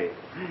happy.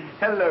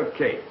 Hello,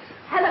 Kate.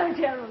 Hello,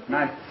 Gerald.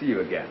 Nice to see you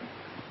again.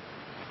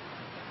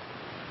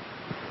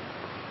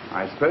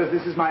 I suppose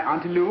this is my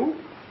Auntie Lou?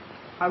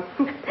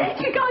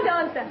 She can't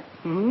answer.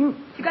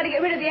 She's got to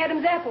get rid of the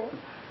Adams apple.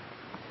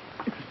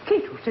 It was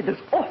Kate who said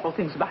those awful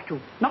things about you,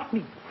 not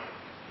me.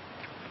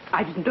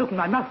 I didn't open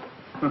my mouth.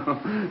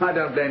 I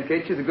don't blame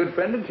Kate. She's a good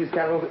friend and she's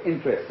Carol's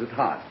interest at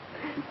heart.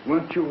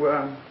 Won't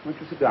you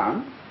sit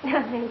down?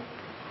 Thanks.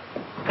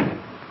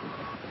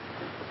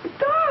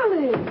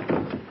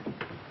 Darling.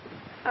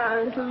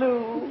 Aunt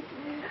Lou.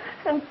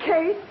 And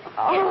Kate.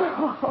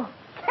 Oh,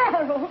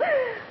 Carol.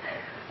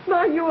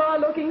 Now you are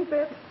looking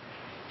fit.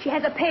 She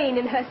has a pain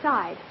in her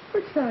side.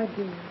 Which side,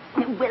 dear?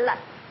 Well,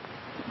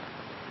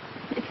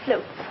 it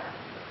floats.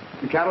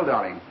 Carol,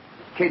 darling,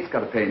 Kate's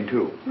got a pain,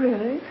 too.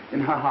 Really?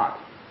 In her heart.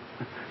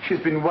 She's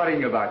been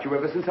worrying about you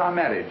ever since our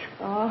marriage.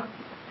 Oh.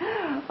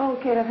 Oh,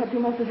 Kate, I've had too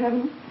much of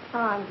heaven. Oh,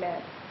 I'm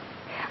glad.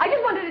 I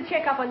just wanted to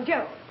check up on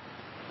Joe.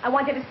 I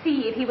wanted to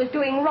see if he was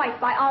doing right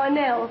by our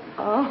Nell.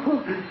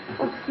 Oh.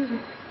 Oh, excuse me.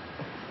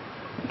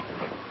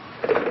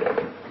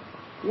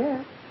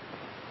 Yes.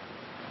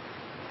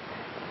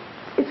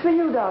 It's for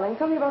you, darling.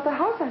 Something about the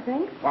house, I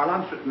think. Well,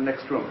 I'll answer it in the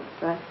next room.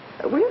 Right.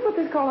 Will you put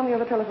this call on the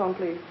other telephone,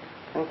 please?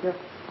 Thank you.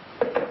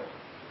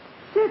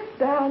 Sit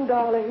down,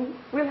 darling.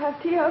 We'll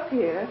have tea up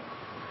here.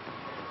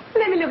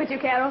 Let me look at you,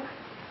 Carol.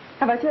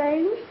 Have I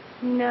changed?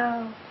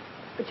 No.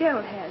 But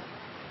Gerald has.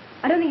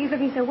 I don't think he's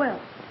looking so well.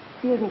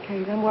 He isn't,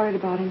 Kate. I'm worried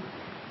about him.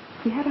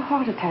 He had a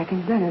heart attack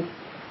in Venice.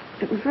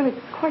 It was really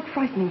quite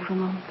frightening for a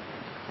moment.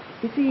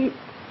 You see,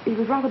 he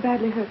was rather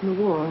badly hurt in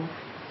the war.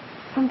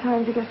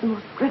 Sometimes he gets the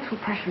most dreadful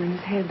pressure in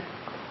his head.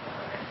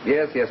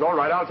 Yes, yes, all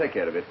right, I'll take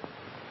care of it.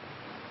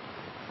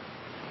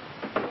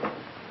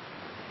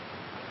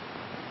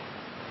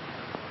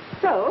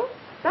 So,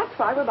 that's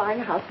why we're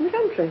buying a house in the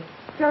country.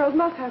 Gerald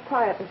must have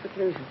quiet and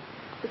seclusion.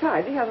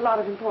 Besides, he has a lot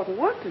of important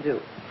work to do.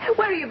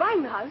 Where are you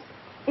buying the house?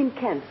 In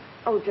Kent.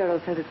 Oh,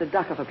 Gerald says it's a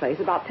duck of a place,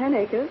 about 10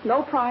 acres,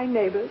 no prying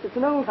neighbors. It's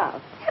an old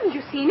house. Haven't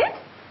you seen it?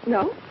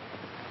 No.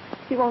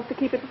 He wants to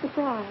keep it a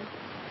surprise.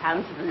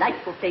 Sounds a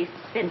delightful place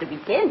to spend a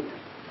weekend.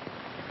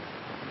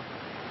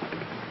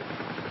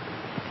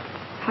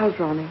 How's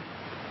Ronnie?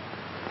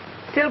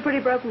 Still pretty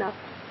broken up.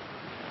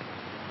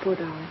 Poor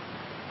darling.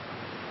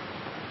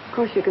 Of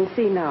course, you can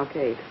see now,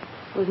 Kate.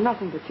 It was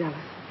nothing but jealous.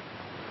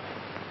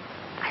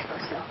 I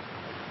suppose so.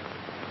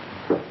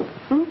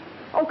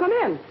 Oh, come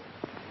in.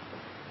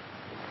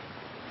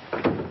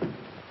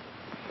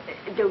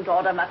 Don't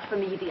order much for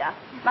me, dear.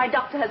 My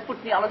doctor has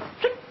put me on a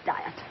strict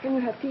diet. Can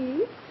you have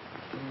tea?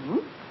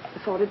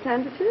 Assorted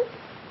sandwiches?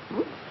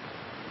 And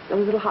a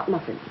little hot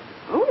muffin.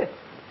 Oh, yes.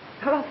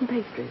 How about some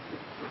pastries?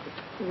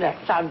 That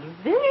sounds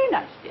very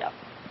nice, dear.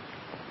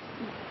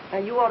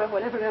 And you order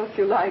whatever else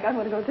you like. I'm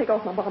going to go take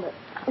off my bonnet.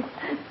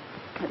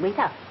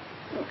 Waiter,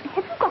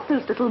 have you got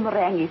those little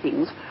meringue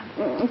things?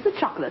 The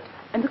chocolate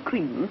and the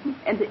cream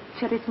and the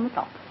cherries on the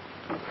top.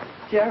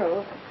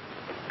 Gerald.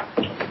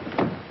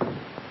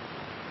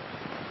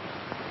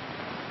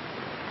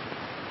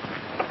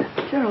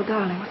 Gerald,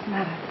 darling, what's the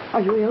matter?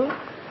 Are you ill?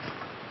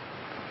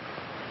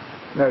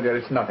 No, dear,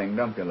 it's nothing.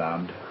 Don't be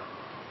alarmed.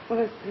 Well,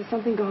 has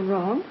something gone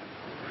wrong?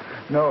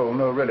 No,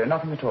 really,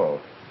 nothing at all.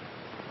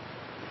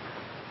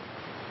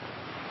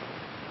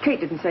 Kate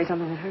didn't say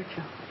something that hurt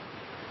you.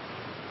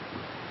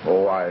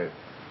 Oh, I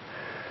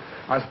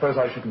suppose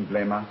I shouldn't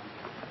blame her.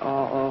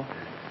 Oh.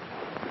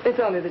 It's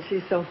only that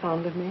she's so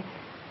fond of me.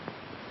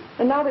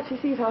 And now that she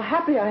sees how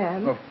happy I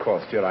am... Of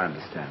course, dear, I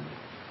understand.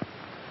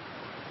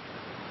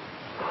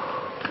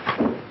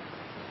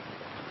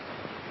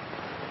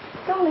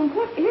 Darling,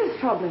 what is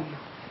troubling you?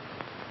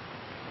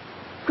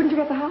 Couldn't you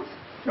get the house?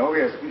 Oh,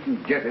 yes, we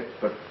can get it,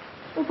 but...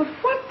 Oh, but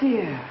what,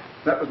 dear?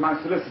 That was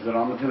my solicitor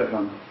on the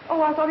telephone.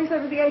 Oh, I thought he said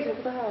it was the agent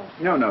for the house.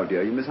 No,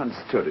 dear, you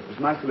misunderstood. It was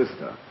my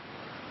solicitor.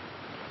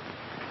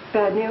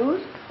 Bad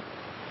news?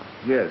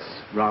 Yes,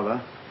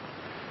 rather.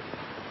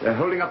 They're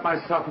holding up my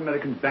South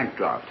American bank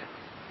draft.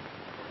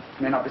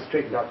 It may not be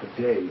straightened out for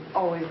days.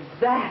 Oh, is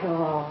that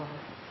all?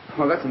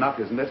 Well, that's enough,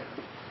 isn't it?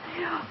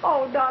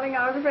 Oh, darling,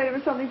 I was afraid it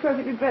was something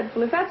perfectly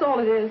dreadful. If that's all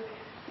it is,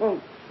 well,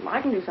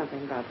 I can do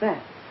something about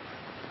that.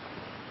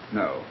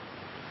 No.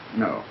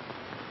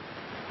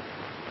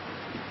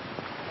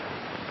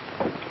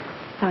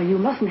 Now, you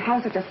mustn't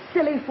have such a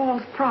silly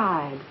false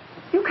pride.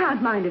 You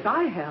can't mind if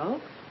I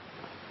help.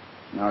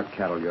 Now,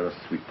 Carol, you're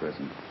a sweet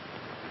person.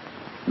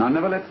 Now,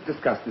 never let's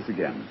discuss this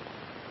again.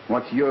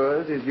 What's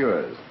yours is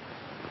yours.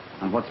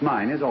 And what's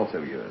mine is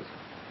also yours.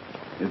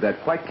 Is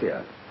that quite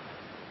clear?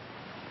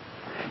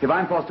 If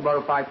I'm forced to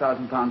borrow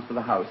 £5,000 for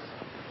the house,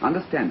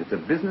 understand it's a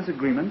business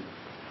agreement,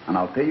 and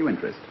I'll pay you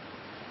interest.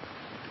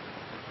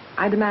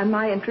 I demand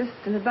my interest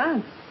in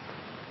advance.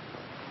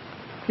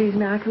 Please,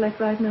 may I collect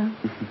right now?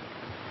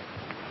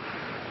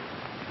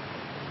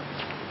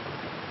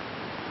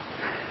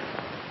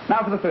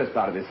 Now for the first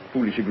part of this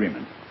foolish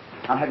agreement.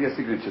 I'll have your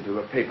signature to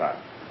a paper.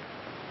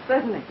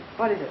 Certainly.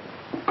 What is it?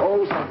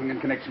 Oh, something in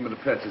connection with the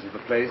purchase of the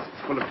place.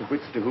 It's full of to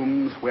which, to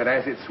whom's,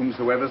 whereas it's,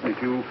 whomsoever's, and a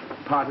few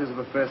parties of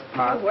the first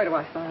part. Oh, where do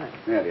I sign?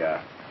 There you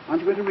are.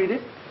 Aren't you going to read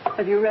it?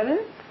 Have you read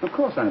it? Of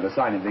course I never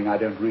sign anything I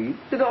don't read.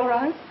 Is it all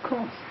right? Of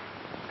course.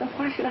 Then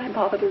why should I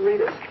bother to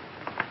read it?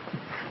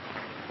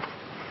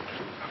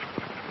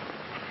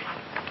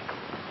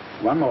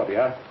 One more,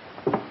 dear.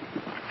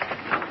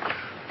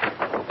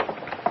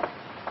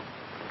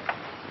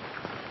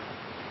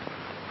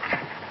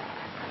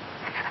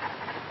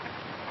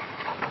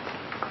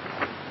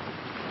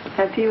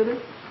 Have tea with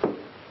it?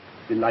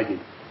 Delighted.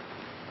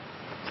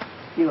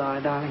 You are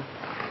a darling.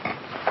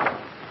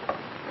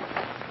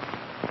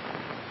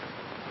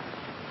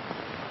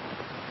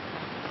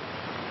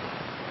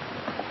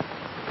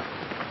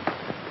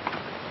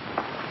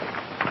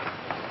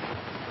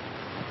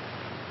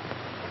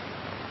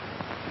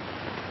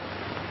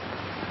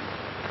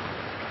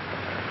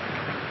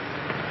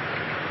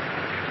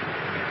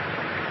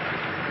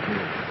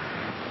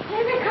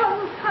 Here they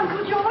come,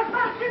 Uncle George,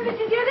 Master and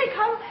Mrs. Here they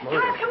come.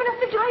 Car's coming up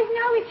the drive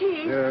now, it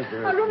is.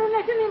 Yes. I'll run and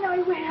let them in, I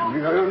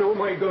will. No,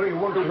 my girl, you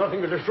won't do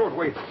nothing but a short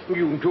way.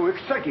 You're too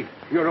excited.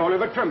 You're all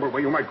of a tremble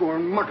where you might go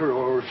and mutter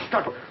or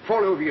stutter.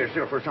 Fall over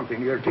yourself or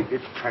something. You'll take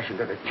this trash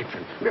into the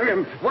kitchen.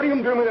 What are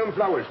you doing with them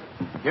flowers?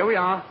 Here we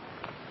are.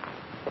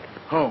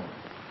 Home.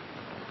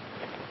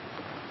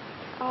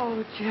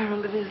 Oh,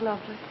 Gerald, it is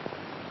lovely.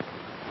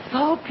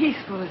 So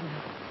peaceful, isn't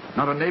it?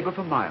 Not a neighbor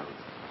for miles.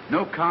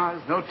 No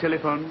cars, no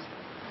telephones.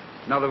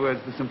 In other words,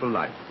 the simple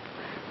life.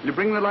 Will you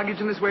bring the luggage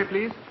in this way,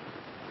 please?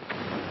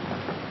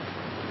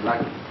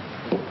 Luggage.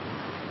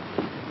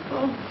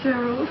 Oh,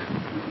 Gerald.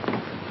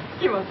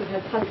 You must have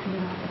had such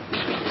news.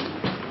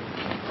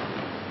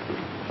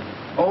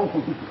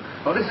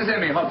 Oh, this is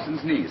Emmy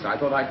Hobson's niece. I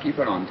thought I'd keep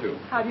her on, too.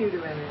 How do you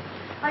do, Emmy?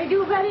 I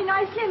do very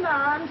nicely,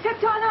 ma'am,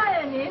 except on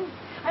ironing.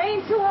 I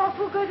ain't so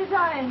awful good at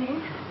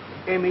ironing.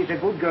 Amy's a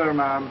good girl,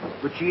 ma'am,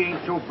 but she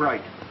ain't so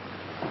bright.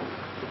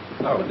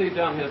 Oh. Put these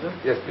down here, sir.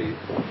 Yes, please.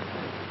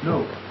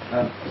 No.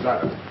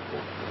 Zara.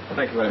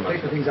 Thank you very much.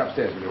 Take the things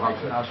upstairs, will you,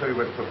 Hobson? I'll show you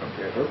where to put them.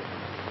 Careful.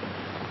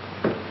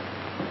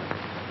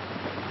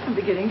 I'm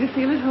beginning to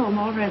feel at home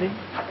already.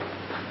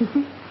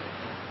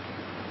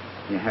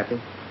 You happy?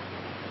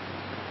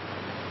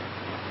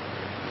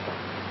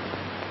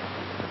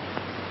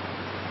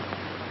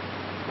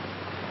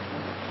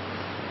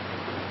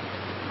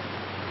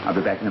 I'll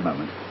be back in a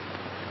moment.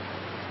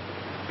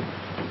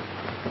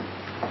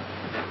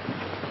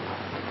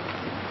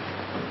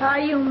 Are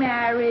you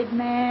married,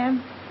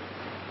 ma'am?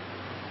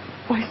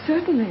 Why,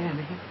 certainly,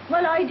 Emmy.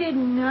 Well, I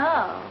didn't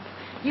know.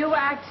 You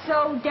act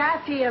so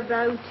daffy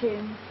about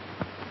him.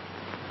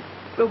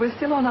 But we're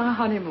still on our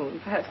honeymoon.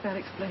 Perhaps that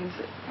explains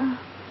it.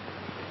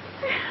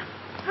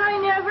 I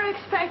never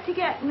expect to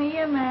get me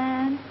a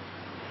man.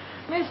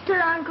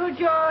 Mr. Uncle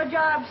George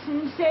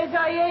Hobson says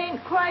I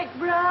ain't quite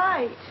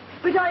bright,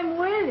 but I'm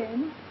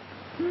willing.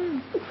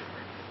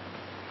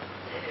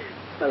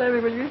 Well, Emmy,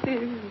 will you see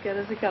if you can get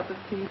us a cup of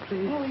tea,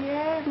 please? Oh,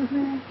 yes,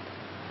 ma'am.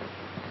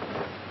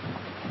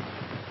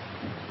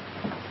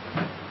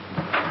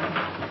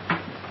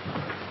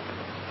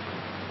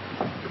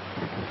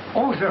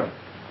 Oh, sir.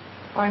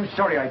 I'm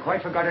sorry, I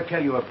quite forgot to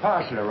tell you a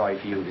parcel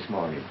arrived for you this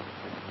morning.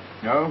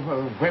 No?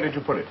 Where did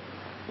you put it?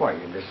 Why,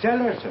 in the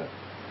cellar, sir.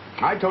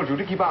 I told you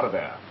to keep out of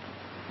there.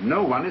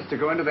 No one is to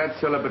go into that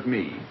cellar but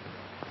me.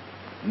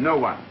 No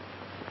one.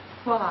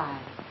 Why?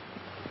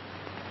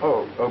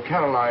 Oh,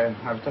 Carol, I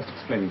was just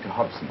explaining to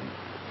Hobson.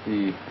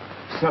 The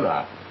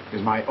cellar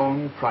is my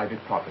own private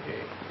property.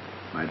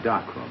 My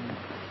darkroom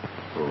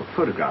for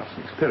photographs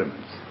and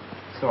experiments.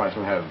 So I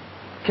shall have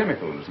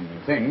chemicals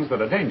and things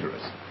that are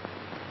dangerous.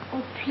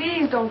 Oh,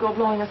 please don't go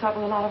blowing us up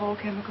with a lot of old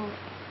chemicals.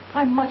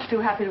 I'm much too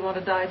happy to want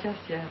to die just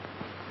yet.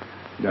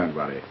 Don't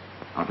worry.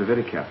 I'll be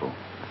very careful.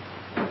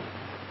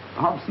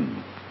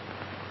 Hobson,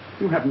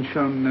 you haven't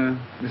shown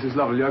Mrs.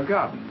 Lovell your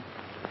garden.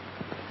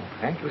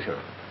 Thank you, sir.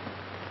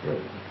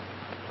 Yes.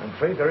 I'm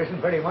afraid there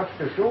isn't very much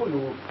to show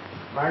you,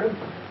 madam.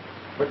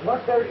 But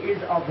what there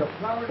is of the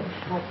flowering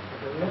shrubs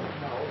to the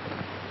left now...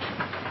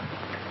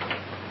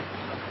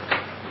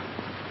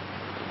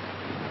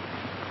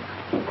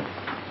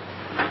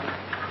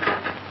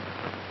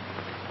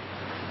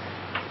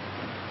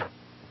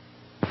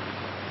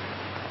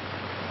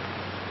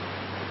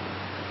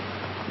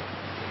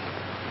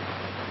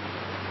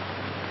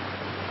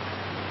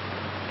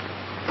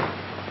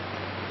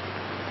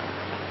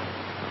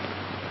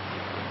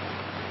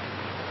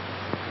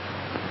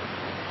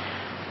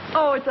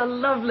 Oh, it's a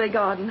lovely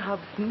garden,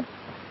 Hobson.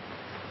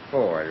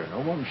 Oh, I don't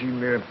know, Mum.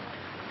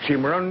 She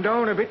run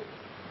down a bit.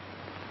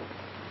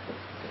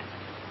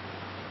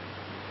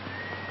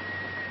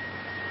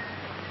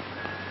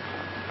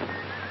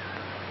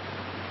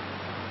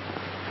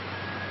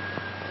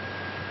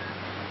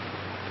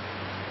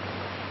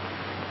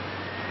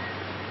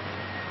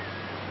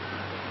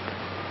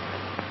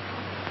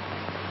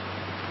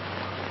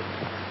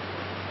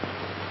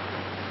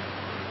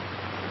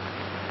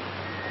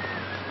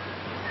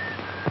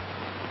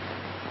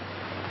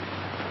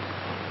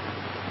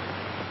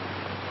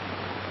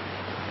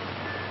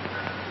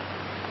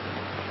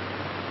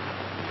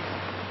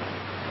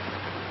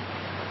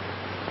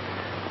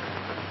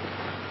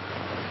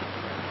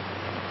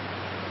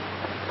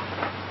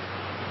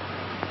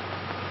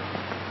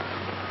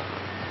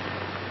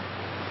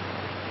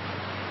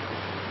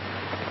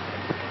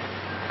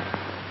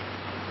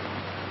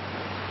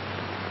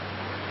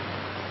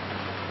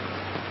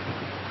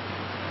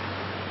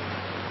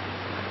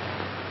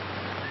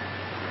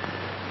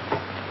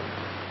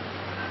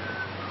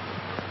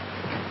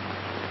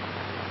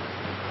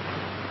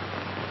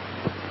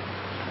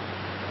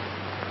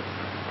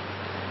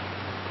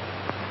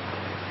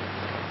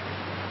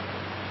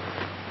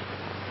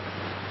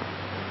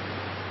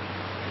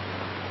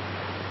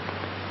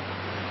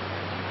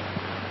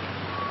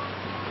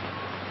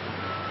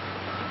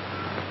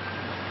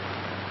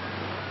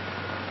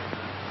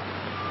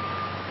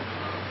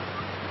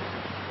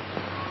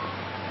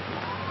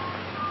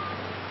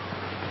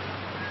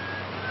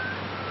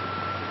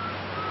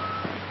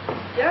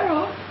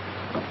 Gerald?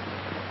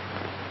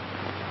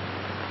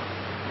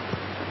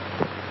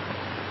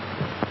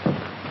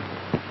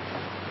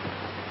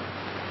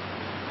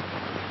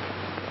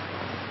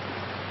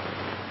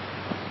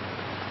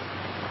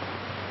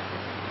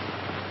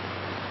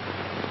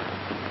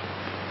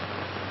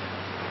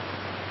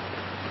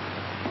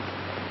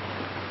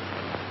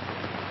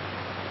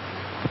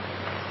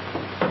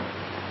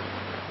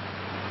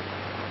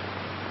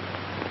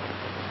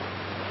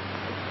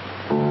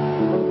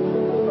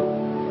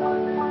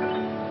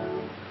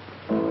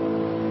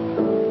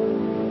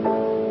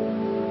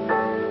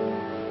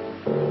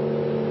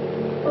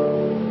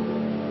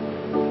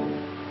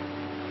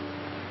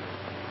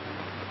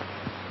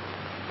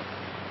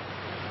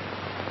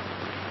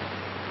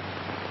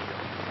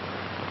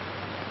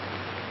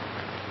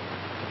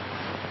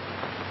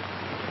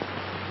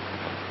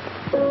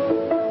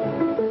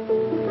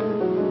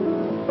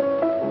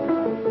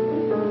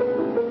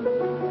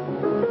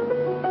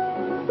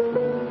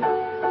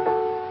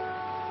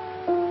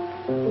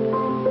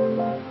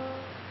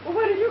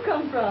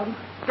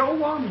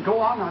 Go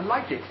on, I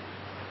like it.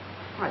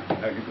 I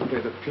didn't know you could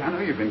play the piano.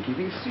 You've been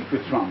keeping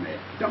secrets from me.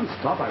 Don't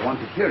stop, I want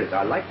to hear it.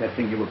 I like that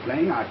thing you were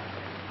playing. I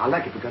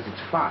like it because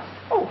it's fast.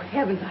 Oh,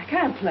 heavens, I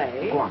can't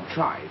play. Go on,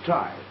 try.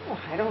 Oh,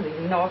 I don't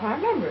even know if I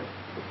remember it.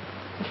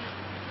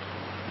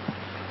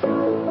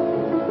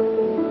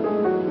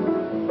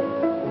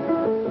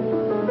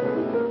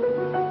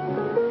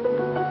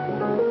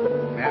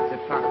 That's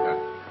it, faster.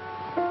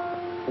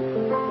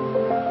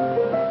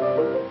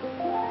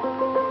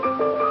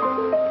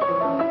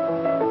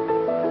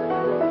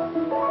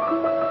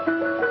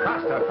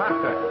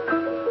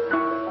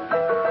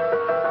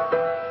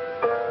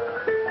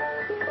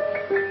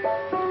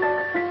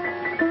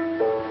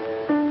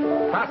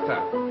 Faster.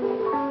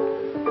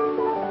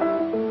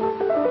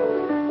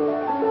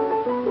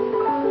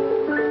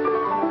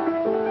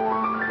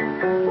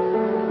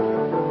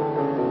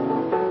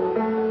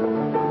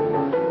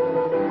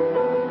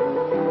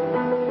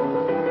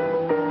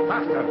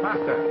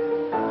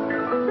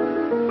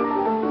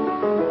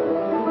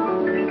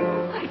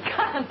 I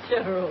can't,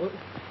 Gerald.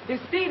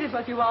 If speed is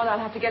what you want, I'll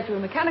have to get you a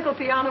mechanical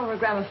piano or a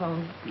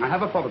gramophone. I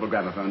have a portable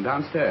gramophone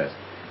downstairs.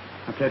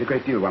 I played a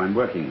great deal while I'm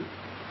working.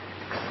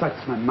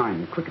 Excites my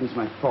mind, quickens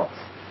my thoughts,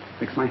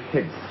 makes my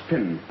head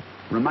spin,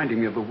 reminding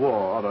me of the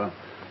war or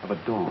of a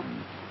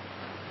dawn.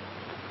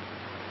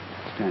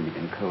 Standing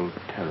in cold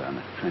terror in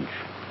a trench,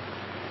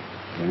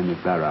 The enemy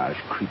barrage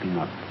creeping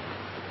up.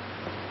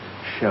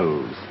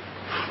 Shells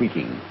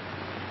shrieking,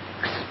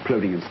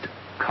 exploding in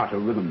staccato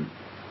rhythm.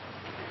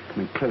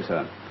 Coming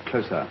closer,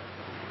 closer.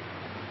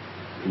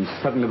 And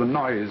suddenly the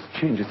noise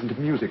changes into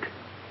music.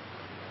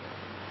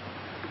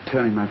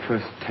 Turning my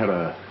first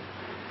terror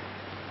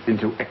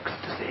into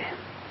ecstasy.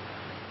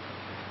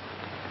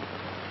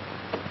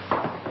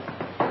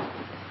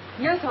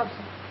 Yes,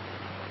 Hobson.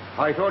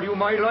 I thought you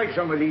might like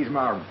some of these,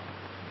 ma'am.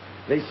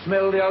 They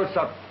smell the house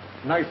up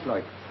nice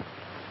like.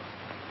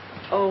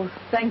 Oh,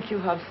 thank you,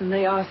 Hobson.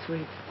 They are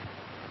sweet.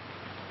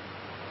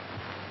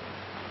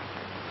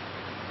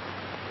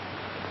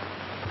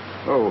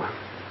 Oh,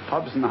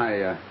 Hobson,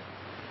 I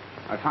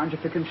found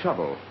your pick and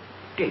shovel.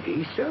 Did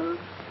he, sir?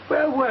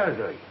 Where were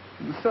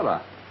they? In the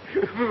cellar.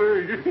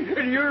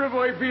 And here have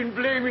I been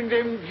blaming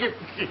them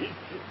gypsies.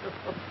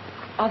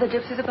 Are the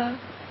gypsies about?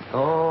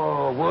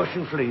 Oh, worse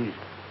than fleas.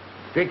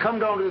 They come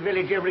down to the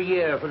village every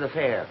year for the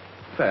fair.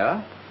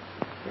 Fair?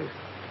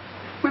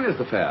 When is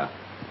the fair?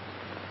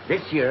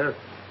 This year,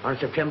 on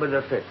September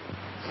the 5th.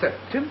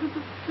 September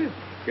the 5th?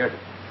 Yes.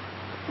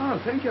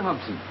 Oh, thank you,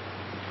 Hobson.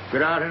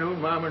 Good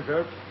afternoon, ma'am and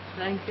sir.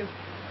 Thank you.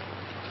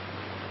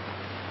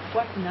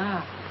 What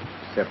now?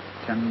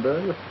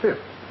 September the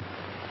 5th.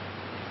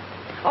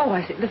 Oh,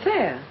 I see. The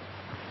fair.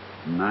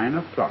 9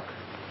 o'clock.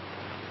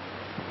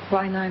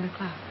 Why 9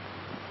 o'clock?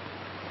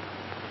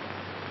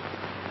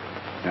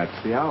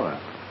 That's the hour.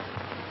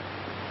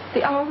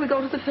 The hour we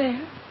go to the fair?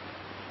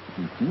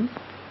 Mm-hmm.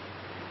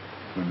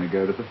 When we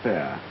go to the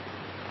fair.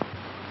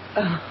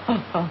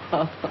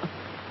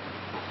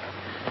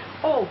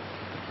 Oh,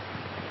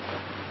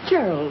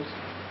 Gerald,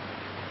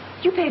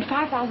 you paid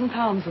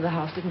 £5,000 for the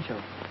house, didn't you?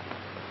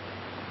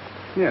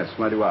 Yes,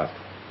 why do you ask?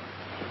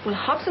 Well,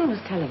 Hobson was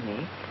telling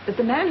me that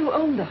the man who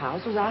owned the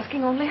house was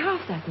asking only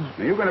half that much.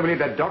 Are you going to believe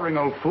that doddering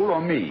old fool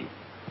or me?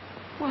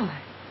 Well,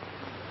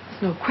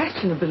 there's no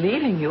question of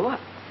believing you.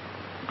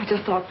 I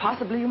just thought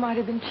possibly you might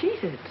have been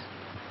cheated.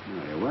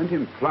 No, you weren't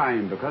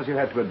implying because you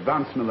had to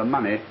advance me the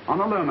money on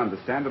a loan,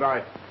 understand, that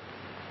I...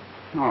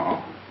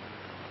 Oh.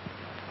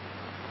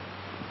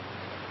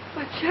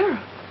 But, Gerald...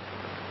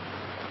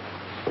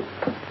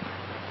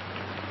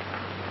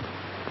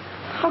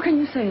 How can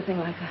you say a thing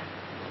like that?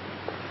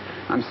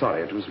 I'm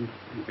sorry, it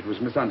was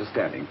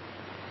misunderstanding.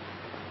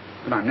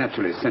 But I'm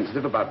naturally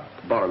sensitive about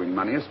borrowing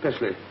money,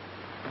 especially...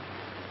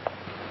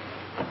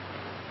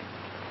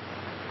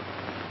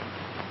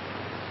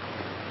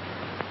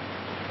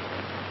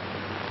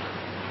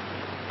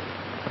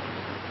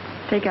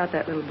 Take out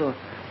that little book.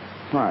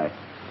 Why?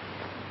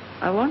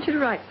 I want you to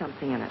write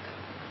something in it.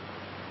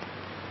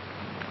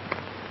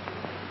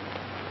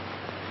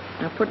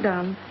 Now put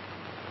down,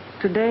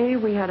 today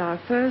we had our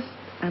first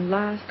and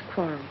last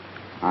quarrel.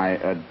 I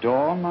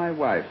adore my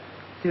wife.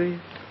 Do you?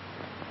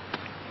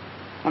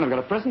 And I've got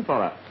a present for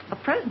her. A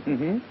present?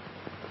 Mm-hmm.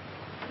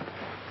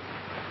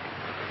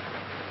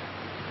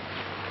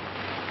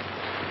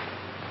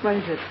 What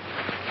is it?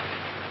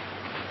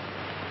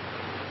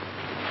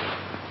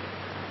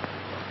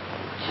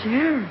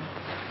 Gerald.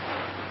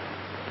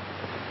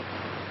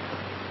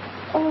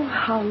 Oh,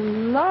 how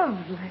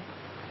lovely.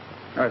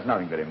 Oh, it's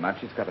nothing very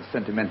much. It's got a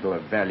sentimental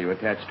value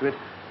attached to it.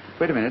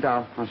 Wait a minute,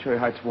 I'll show you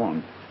how it's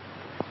worn.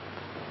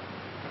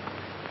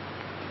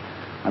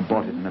 I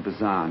bought it in a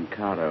bazaar in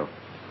Cairo.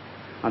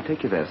 I'll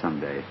take you there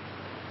someday.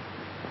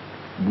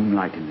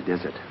 Moonlight in the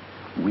desert.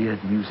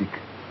 Weird music.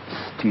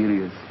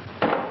 Mysterious.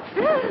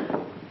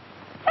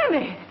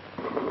 Emmy!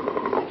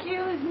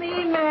 Excuse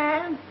me,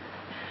 ma'am.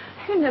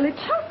 You nearly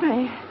choked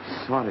me.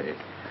 Sorry.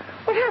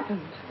 What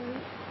happened?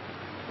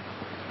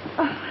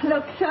 Oh,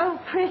 look so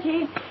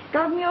pretty.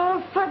 Got me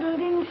all fuddled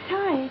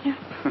inside.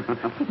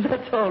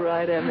 That's all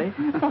right, Emmy.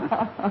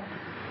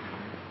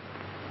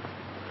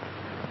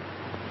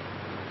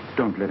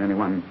 Don't let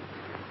anyone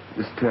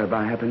disturb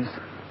our happiness.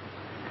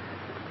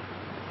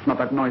 Not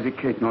that noisy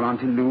Kate, nor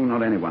Auntie Lou,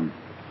 nor anyone.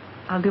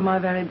 I'll do my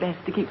very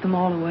best to keep them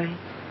all away.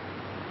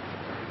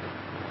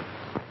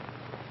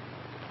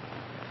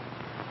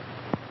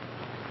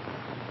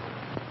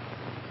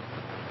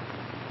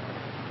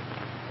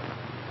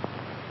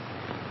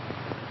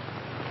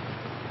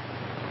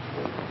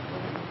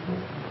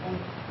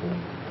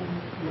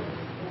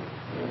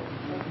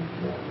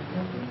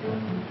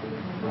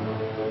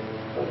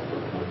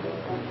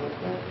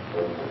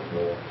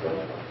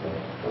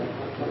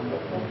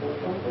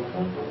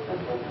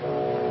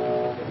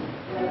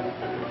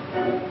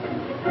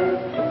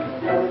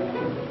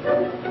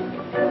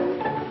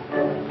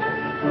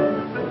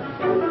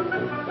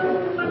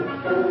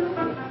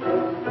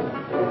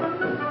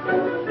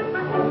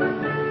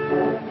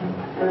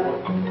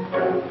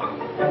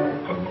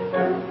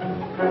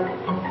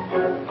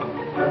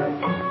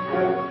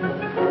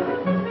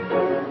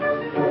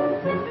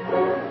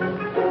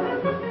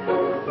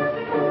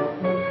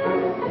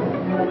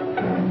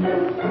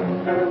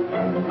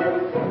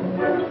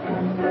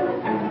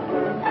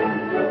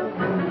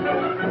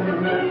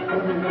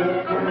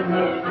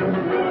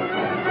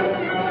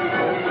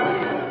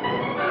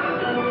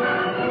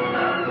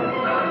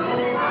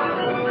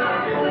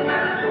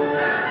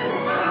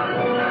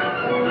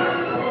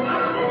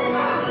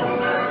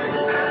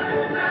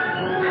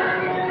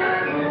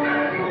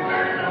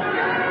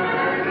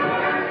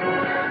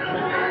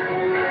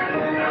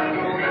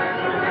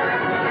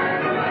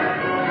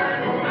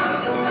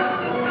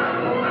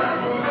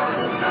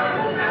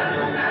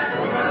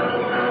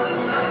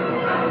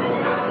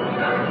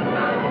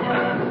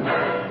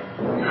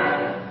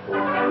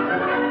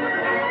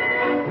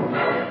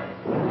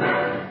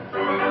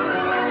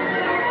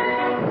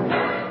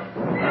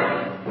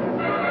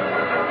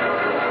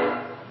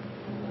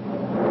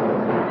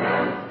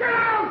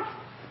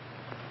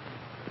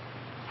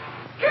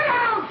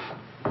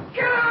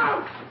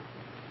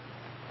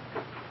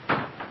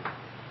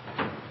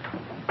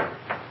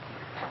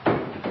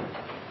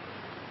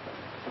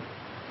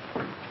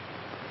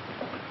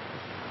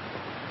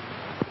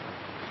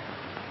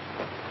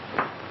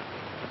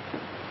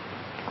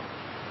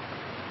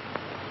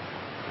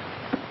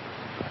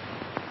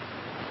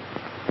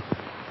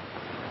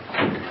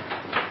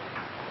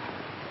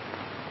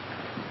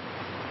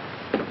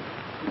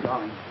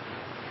 Darling.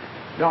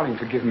 Darling,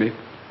 forgive me.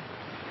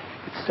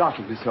 It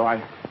startled me so.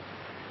 I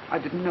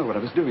didn't know what I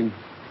was doing.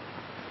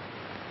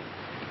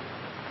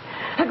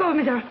 Let go of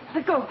me, Darrell.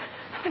 Let go.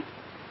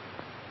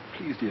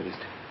 Please, dearest.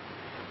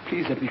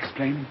 Please let me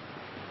explain.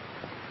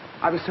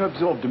 I was so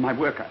absorbed in my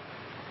work.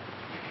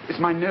 It's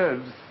my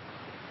nerves.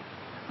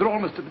 They're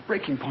almost at the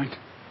breaking point.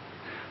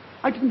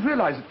 I didn't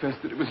realize at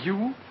first that it was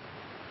you.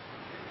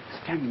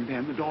 Standing there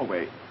in the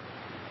doorway.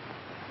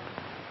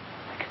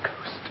 Like a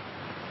ghost.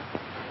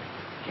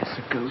 Yes,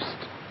 a ghost.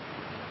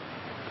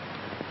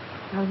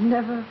 I'll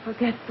never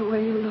forget the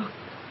way you looked.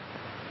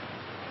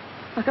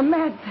 Like a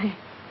mad thing.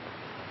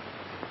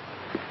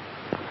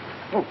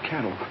 Oh,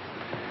 Carol.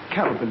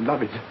 Carol,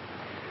 beloved.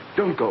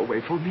 Don't go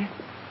away from me.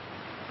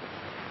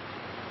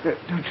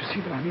 Don't you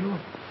see that I'm ill?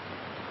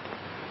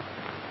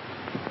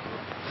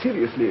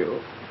 Seriously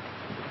ill.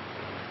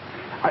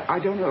 I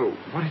don't know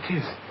what it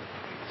is.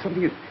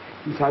 Something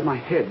inside my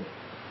head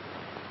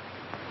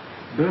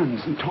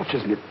burns and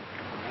tortures me.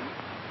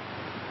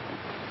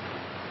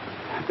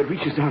 That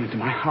reaches down into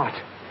my heart,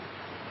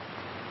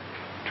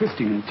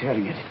 twisting and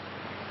tearing at it.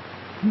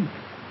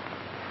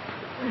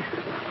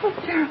 Oh,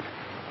 Gerald.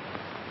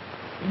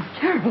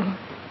 Gerald.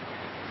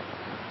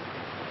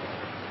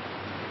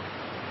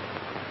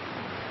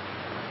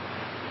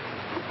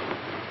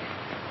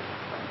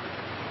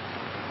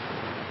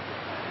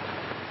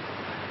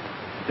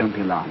 Don't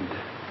be alarmed.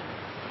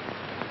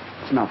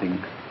 It's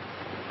nothing.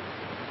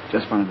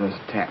 Just one of those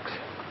attacks.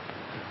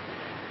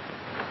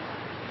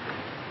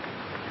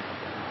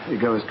 They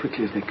go as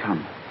quickly as they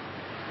come.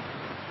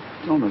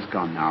 It's almost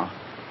gone now.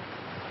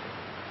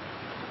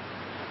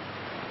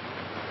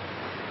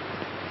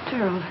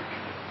 Gerald,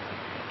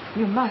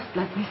 you must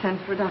let me send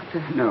for a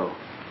doctor. No.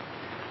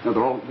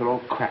 No, they're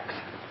all cracks.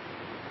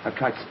 I've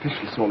tried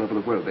specialists all over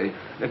the world.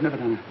 They've never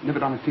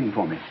done a thing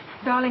for me.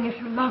 Darling, if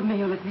you love me,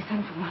 you'll let me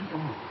send for one.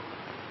 Oh.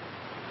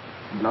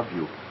 Love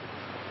you.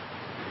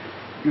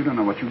 You don't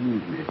know what you mean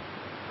to me.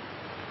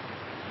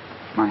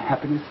 My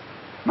happiness,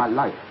 my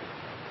life.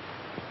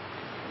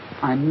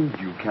 I need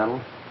you, Carol.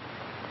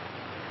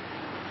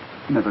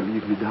 Never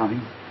leave me,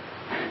 darling.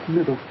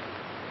 Never.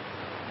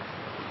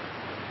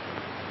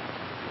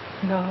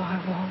 No, I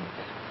won't.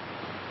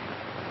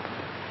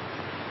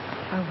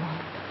 I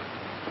won't.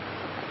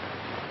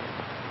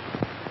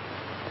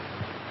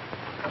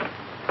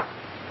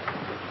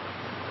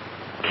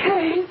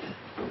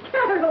 Kate!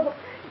 Carol!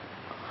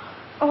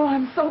 Oh,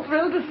 I'm so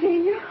thrilled to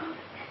see you.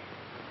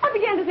 I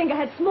began to think I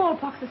had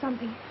smallpox or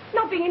something.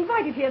 Not being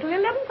invited here till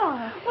 11th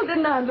hour. Well,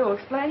 didn't Aunt Lou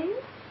explain?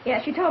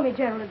 Yeah, she told me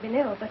Gerald had been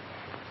ill, but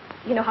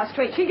you know how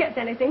straight she gets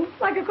anything.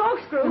 Like a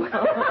corkscrew.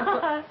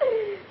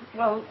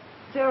 Well,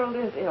 Gerald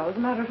is ill. As a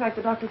matter of fact,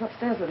 the doctor's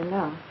upstairs with him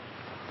now.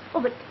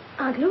 Oh, but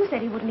Aunt Lou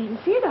said he wouldn't even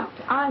see a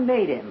doctor. I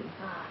made him.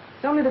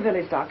 It's only the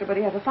village doctor, but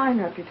he has a fine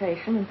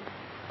reputation, and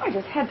I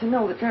just had to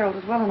know that Gerald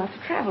is well enough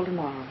to travel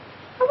tomorrow.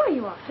 Oh, where are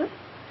you off to?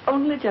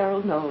 Only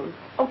Gerald knows.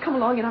 Oh, come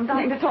along, and I'm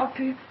dying to talk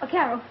to you. Oh,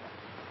 Carol,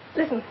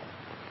 listen.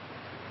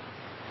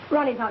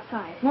 Ronnie's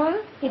outside.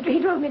 What? He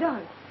drove me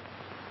down.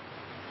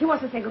 He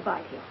wants to say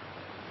goodbye to you.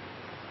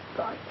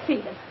 God, see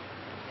him.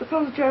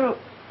 Suppose Gerald...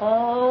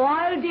 Oh,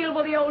 I'll deal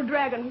with the old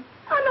dragon.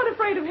 I'm not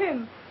afraid of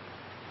him.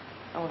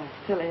 Oh,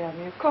 that's silly of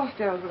me. Of course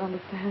Gerald would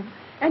understand.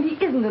 And he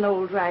isn't an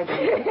old dragon.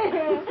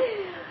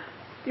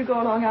 You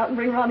go along out and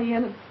bring Ronnie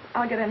in, and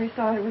I'll get Emmy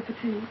started with the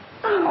tea.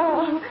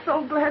 Oh, I'm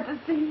so glad to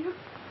see you.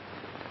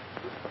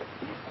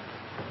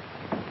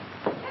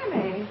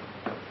 Emmy.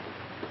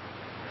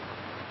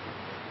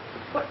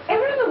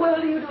 Whatever in the world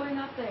are you doing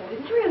up there?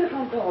 Didn't you hear the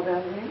front door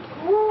bell ring?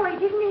 Oh, I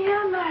didn't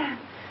hear, ma'am.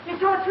 I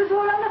thought it was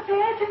all on the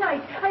fair tonight.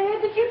 I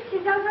heard the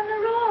gypsies out on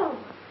the road.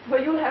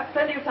 Well, you'll have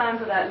plenty of time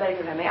for that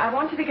later, Emmy. I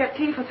want you to get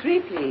tea for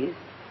 3, please.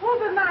 Oh,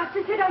 but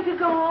Master said I could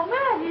go home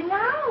early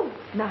now.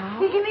 Now?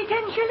 He gave me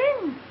 10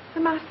 shillings.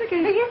 The master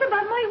gave... Yes,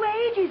 about my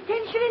wages. 10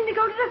 shillings to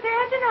go to the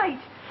fair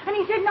tonight. And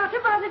he said not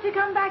to bother to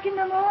come back in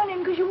the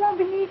morning because you won't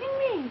be needing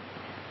me.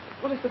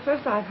 Well, it's the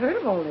first I've heard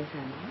of all this,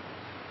 Emmy.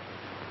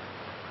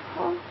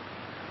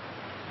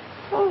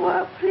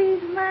 Oh,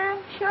 please,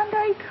 ma'am, shan't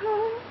I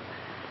go?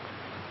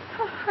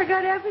 Oh, I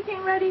got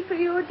everything ready for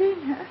your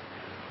dinner.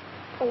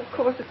 Oh, of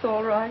course, it's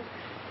all right.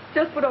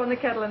 Just put on the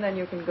kettle and then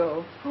you can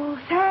go. Oh,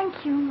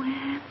 thank you,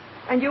 ma'am.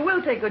 And you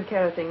will take good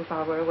care of things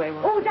while we're away,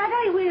 won't you? Oh, that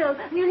I will.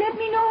 You let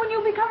me know when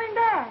you'll be coming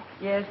back.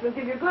 Yes, we'll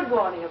give you a good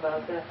warning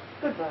about that.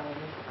 Goodbye.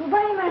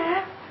 Goodbye,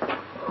 ma'am.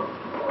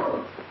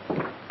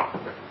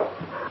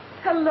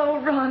 Hello,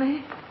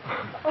 Ronnie.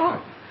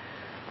 Oh.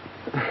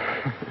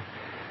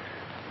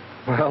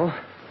 Well?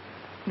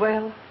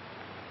 Well?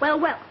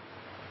 Well.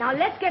 Now,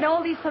 let's get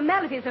all these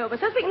formalities over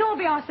so we can all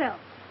be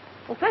ourselves.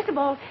 Well, first of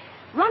all,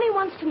 Ronnie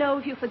wants to know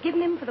if you've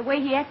forgiven him for the way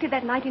he acted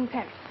that night in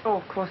Paris. Oh,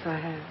 of course I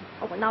have.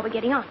 Oh, well, now we're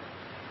getting on.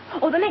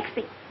 Oh, the next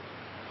thing.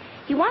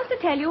 He wants to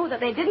tell you that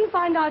they didn't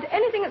find out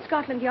anything at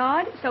Scotland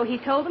Yard, so he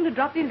told them to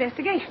drop the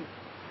investigation.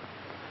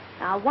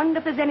 Now, I wonder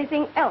if there's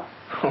anything else.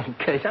 Oh,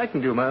 Kate, I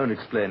can do my own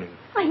explaining.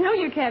 I know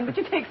you can, but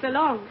you take so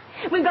long.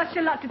 We've got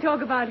a lot to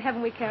talk about,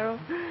 haven't we, Carol?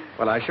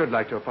 Well, I should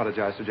like to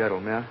apologize to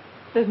Gerald, may I?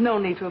 There's no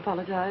need to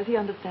apologize. He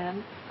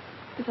understands.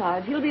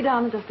 Besides, he'll be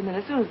down in just a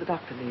minute as soon as the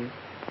doctor leaves.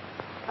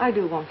 I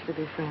do want you to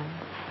be friends.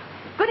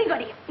 Goody,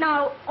 goody.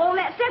 Now, all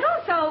that's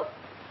settled, so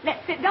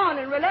let's sit down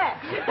and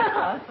relax.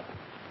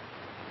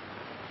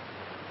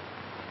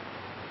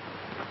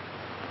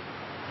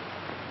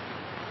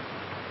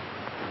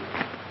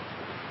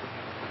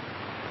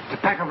 It's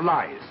a pack of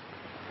lies.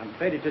 I'm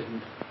afraid it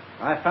isn't.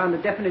 I found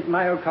a definite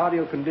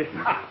myocardial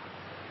condition. Ah.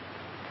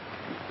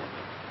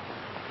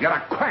 You're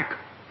a quack,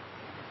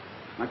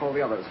 like all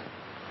the others.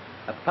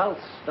 A pulse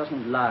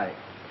doesn't lie.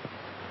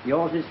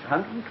 Yours is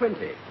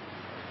 120.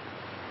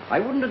 I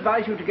wouldn't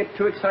advise you to get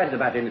too excited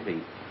about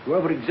anything, to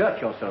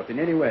overexert yourself in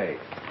any way.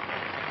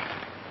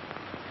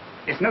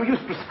 It's no use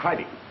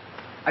prescribing.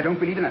 I don't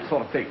believe in that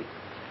sort of thing.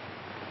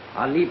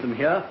 I'll leave them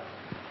here.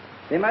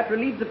 They might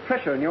relieve the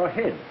pressure in your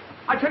head.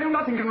 I tell you,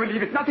 nothing can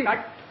relieve it. Nothing.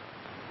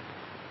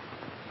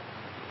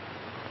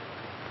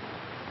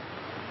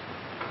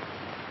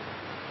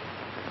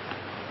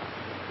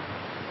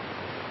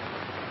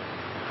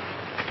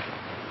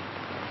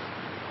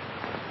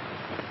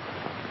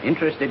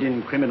 Interested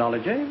in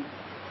criminology?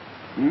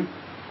 Hmm?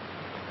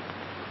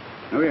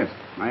 Oh, yes,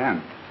 I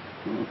am.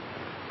 Oh.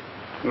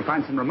 You'll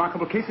find some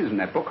remarkable cases in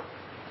that book.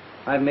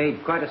 I've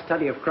made quite a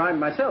study of crime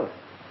myself.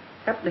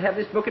 Happen to have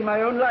this book in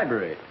my own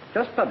library,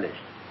 just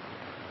published.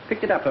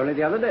 Picked it up only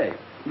the other day.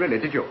 Really,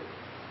 did you?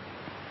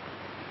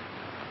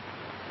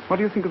 What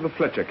do you think of the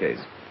Fletcher case?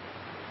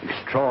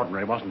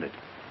 Extraordinary, wasn't it?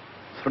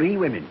 3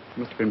 women.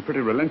 Must have been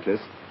pretty relentless.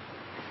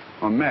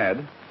 Or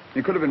mad.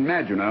 He could have been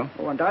mad, you know.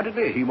 Oh,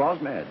 undoubtedly, he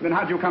was mad. Then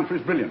how do you account for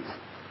his brilliance?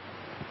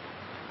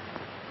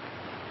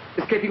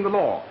 Escaping the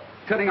law.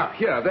 Turning up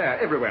here, there,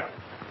 everywhere.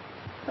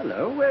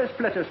 Hello, where's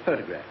Fletcher's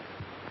photograph?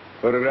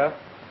 Photograph?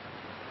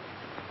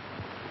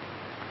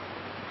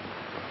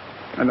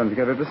 I don't think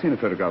I've ever seen a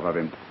photograph of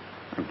him.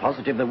 I'm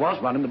positive there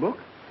was one in the book.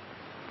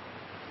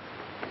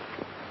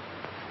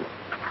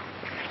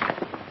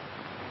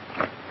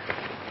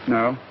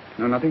 No,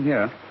 nothing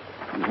here.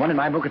 There's one in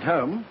my book at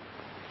home.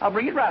 I'll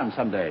bring it round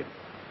someday.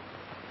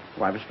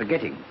 Oh, I was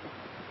forgetting.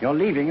 You're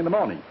leaving in the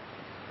morning.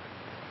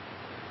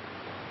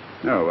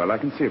 No, well, I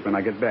can see it when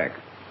I get back.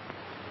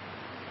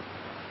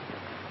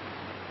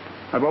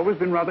 I've always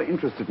been rather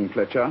interested in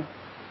Fletcher.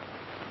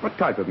 What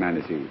type of man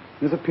is he?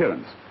 His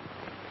appearance?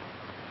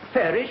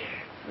 Fairish,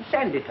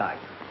 sandy type.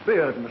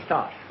 Beard and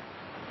moustache.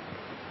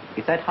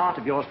 If that heart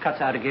of yours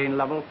cuts out again,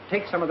 Lovell,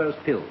 take some of those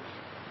pills.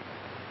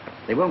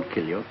 They won't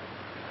kill you.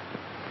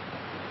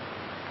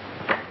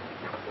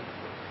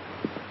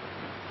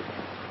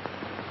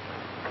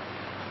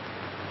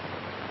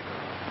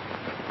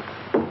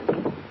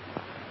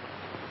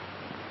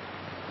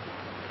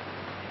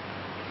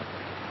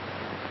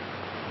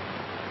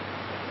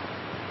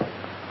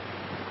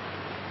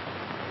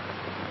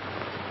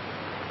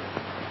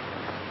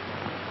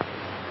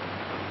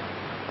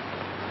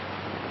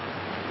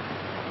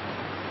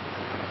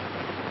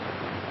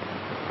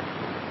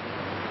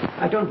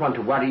 I don't want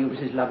to worry you,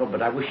 Mrs. Lovell,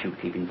 but I wish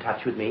you'd keep in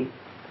touch with me.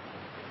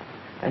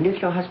 And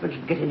if your husband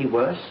should get any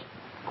worse,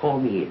 call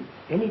me in.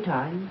 Any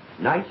time,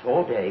 night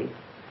or day,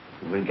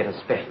 and we'll get a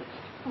specialist.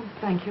 Oh,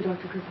 thank you,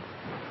 Dr. Griffith.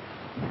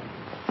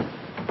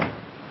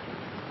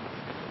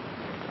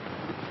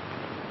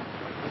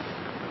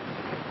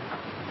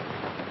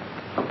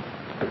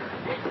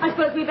 I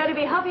suppose we'd better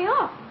be hurrying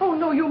off. Oh,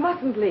 no, you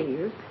mustn't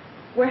leave.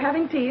 We're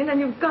having tea, and then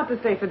you've got to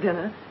stay for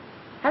dinner.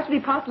 Has to be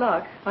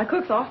potluck. My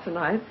cook's off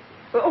tonight.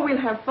 Oh, we'll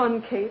have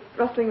fun, Kate,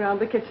 rustling around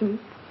the kitchen,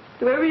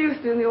 the way we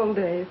used to in the old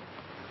days.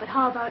 But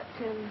how about,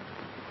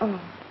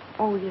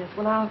 Oh, yes.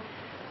 Well, I'll...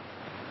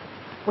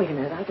 Wait a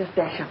minute. I'll just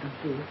dash up and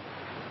see.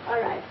 All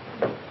right.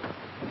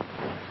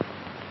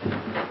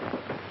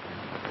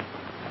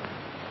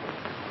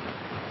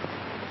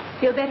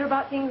 Feel better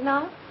about things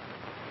now?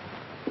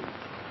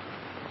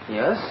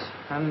 Yes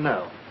and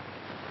no.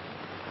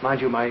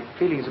 Mind you, my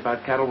feelings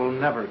about Carol will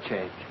never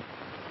change.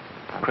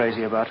 I'm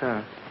crazy about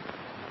her,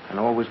 and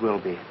always will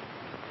be.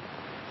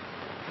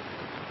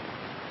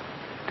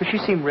 Does she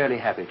seem really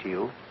happy to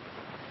you?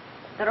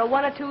 There are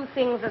 1 or 2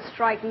 things that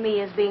strike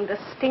me as being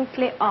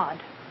distinctly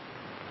odd.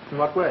 In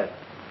what way?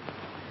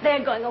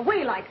 They're going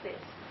away like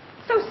this.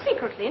 So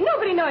secretly,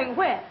 nobody knowing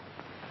where.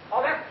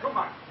 Oh, that's too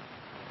much.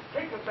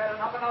 Kate was bad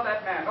enough, and now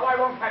that man. No, I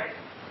won't have it.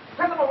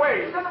 Send them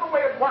away. Send them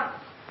away at once.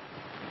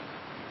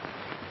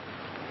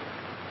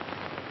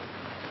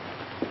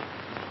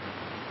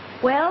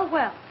 Well,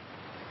 well.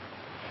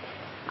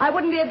 I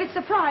wouldn't be a bit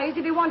surprised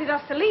if he wanted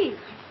us to leave.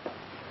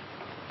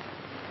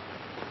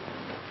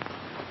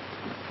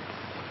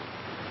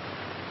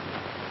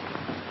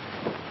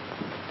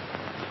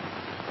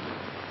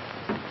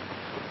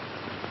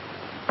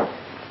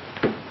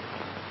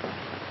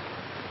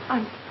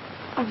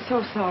 I'm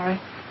so sorry.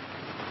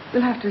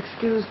 You'll have to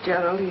excuse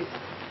Gerald.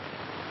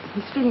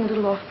 He's feeling a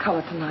little off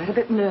color tonight, a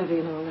bit nervy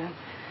and all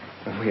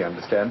that. We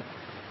understand.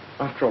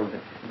 After all,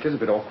 it is a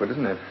bit awkward,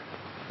 isn't it?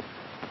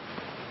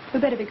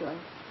 We better be going.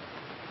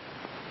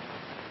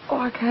 Oh,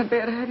 I can't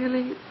bear to have you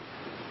leave.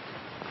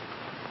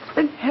 It's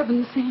been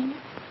heaven seeing you.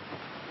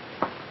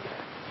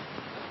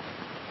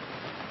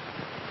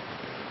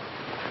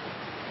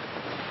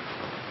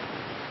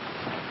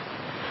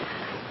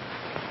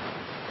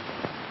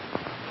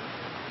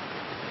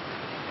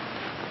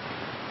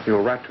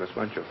 You'll write to us,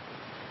 won't you?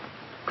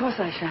 Of course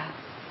I shall.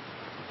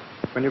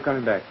 When are you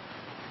coming back?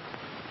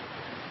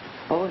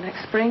 Oh,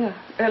 next spring or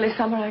early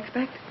summer, I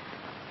expect.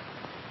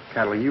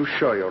 Carol, are you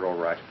sure you're all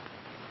right?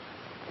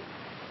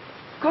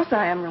 Of course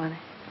I am, Ronnie.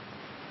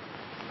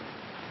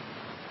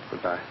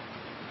 Goodbye.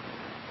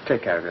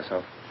 Take care of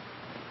yourself.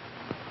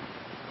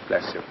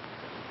 Bless you.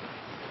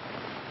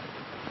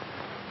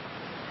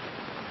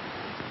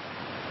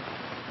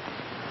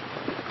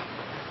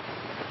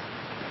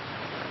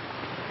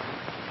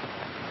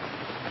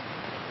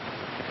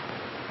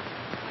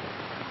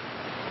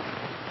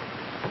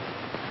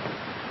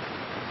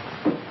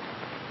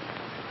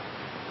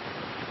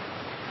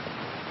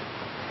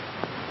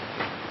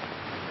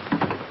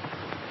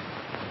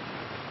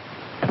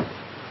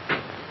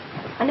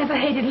 I never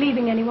hated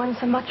leaving anyone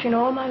so much in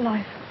all my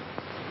life.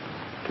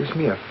 Gives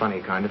me a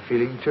funny kind of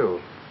feeling, too.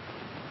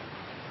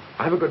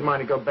 I have a good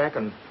mind to go back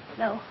and...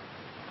 No.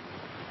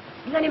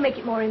 It'll only make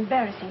it more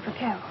embarrassing for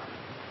Carol.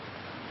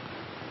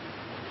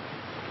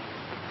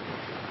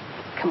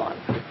 Come on.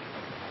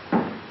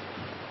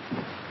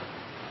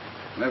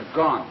 They've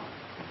gone.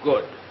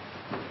 Good.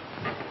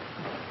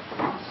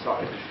 I'm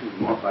sorry to shoot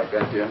them off like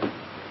that, dear.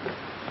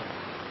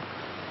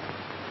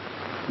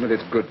 But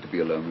it's good to be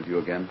alone with you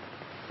again.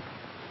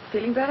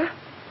 Feeling better?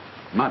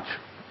 Much.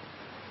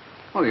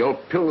 Oh, the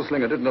old pill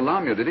slinger didn't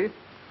alarm you, did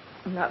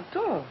he? Not at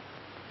all.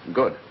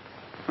 Good.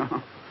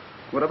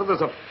 Whenever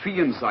there's a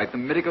fee in sight, the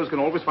medicos can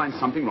always find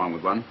something wrong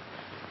with one.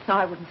 No,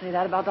 I wouldn't say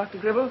that about Dr.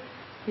 Gribble.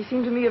 He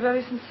seemed to me a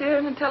very sincere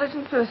and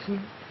intelligent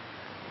person.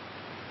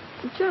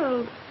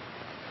 Gerald,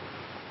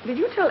 did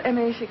you tell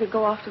Emmy she could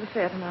go off to the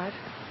fair tonight?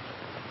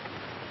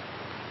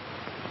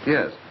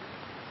 Yes.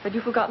 Had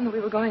you forgotten that we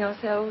were going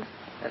ourselves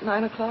at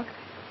 9 o'clock?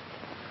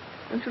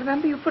 Don't you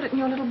remember you put it in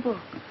your little book?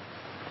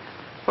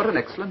 What an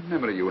excellent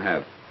memory you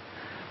have.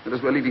 But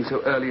as we're leaving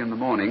so early in the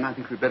morning, I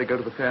think we'd better go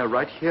to the fair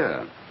right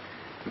here.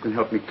 You can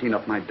help me clean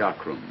up my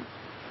darkroom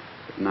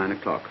at 9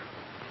 o'clock.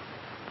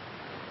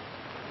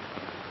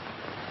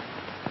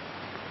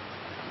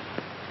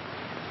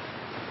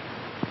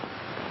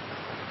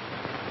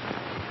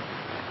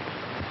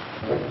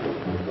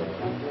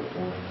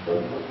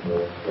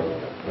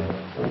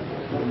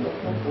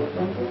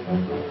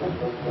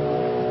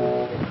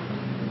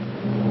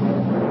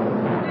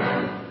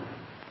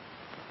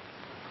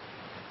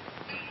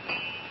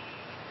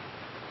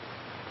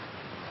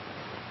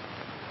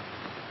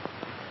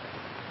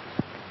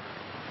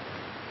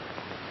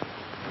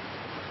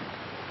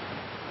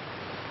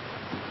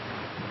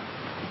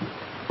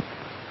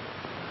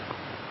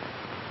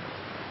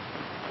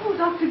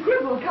 Dr.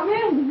 Gribble, come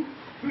in.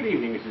 Good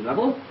evening, Mrs.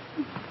 Lovell.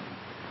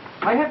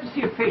 I have to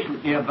see a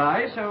patient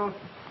nearby, so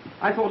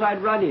I thought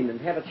I'd run in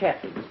and have a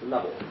chat with Mr.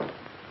 Lovell.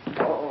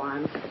 Oh,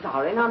 I'm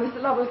sorry. Now,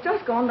 Mr. Lovell's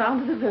just gone down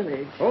to the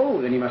village. Oh,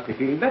 then he must be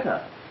feeling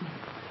better.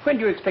 When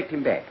do you expect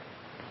him back?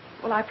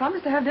 Well, I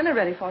promised to have dinner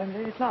ready for him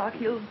at 8 o'clock.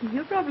 He'll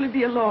probably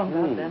be alone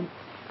about then.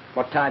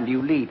 What time do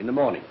you leave in the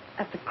morning?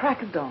 At the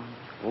crack of dawn.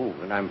 Oh,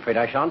 then I'm afraid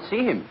I shan't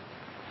see him.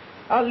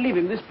 I'll leave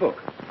him this book.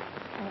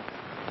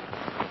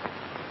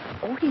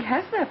 Oh, he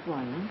has that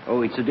one.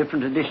 Oh, it's a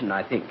different edition,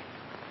 I think.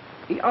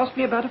 He asked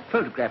me about a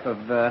photograph of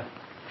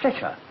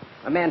Fletcher,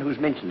 a man who's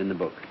mentioned in the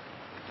book.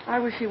 I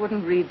wish he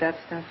wouldn't read that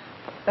stuff.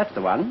 That's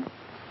the one.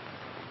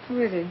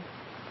 Really?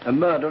 A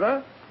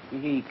murderer.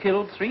 He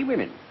killed 3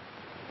 women.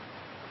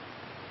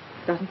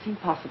 Doesn't seem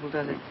possible,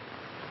 does it?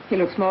 He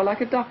looks more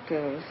like a doctor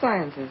or a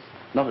scientist.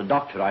 Not a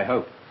doctor, I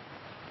hope.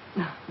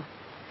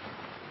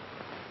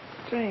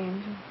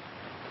 Strange.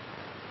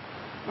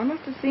 I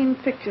must have seen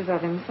pictures of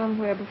him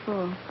somewhere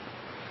before.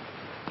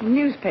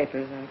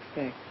 Newspapers, I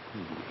expect.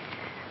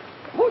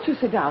 Won't you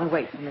sit down and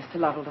wait for Mr.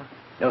 Lovell?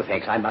 No,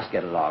 thanks. I must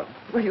get along.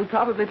 Well, you'll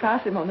probably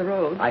pass him on the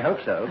road. I hope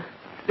so.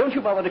 Don't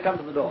you bother to come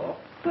to the door.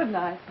 Good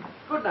night.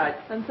 Good night.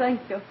 And thank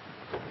you.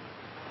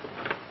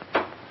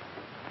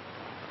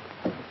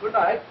 Good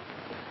night.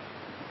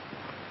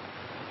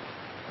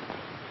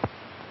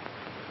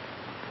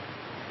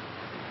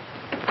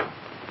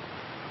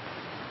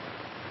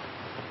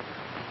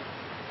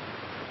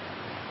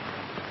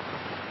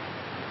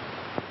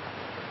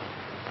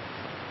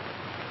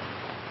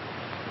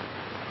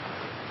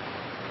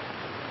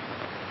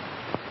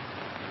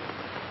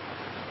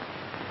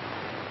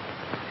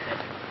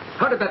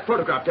 How did that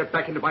photograph get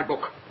back into my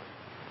book?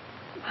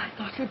 I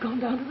thought you'd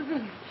gone down to the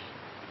village.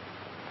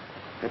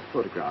 That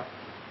photograph.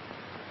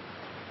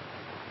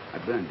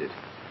 I burned it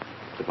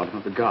at the bottom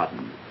of the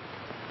garden.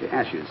 The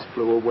ashes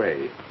flew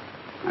away.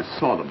 I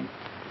saw them.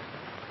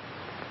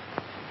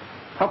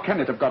 How can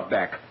it have got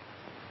back?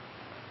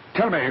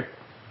 Tell me.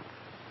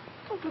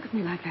 Don't look at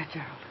me like that,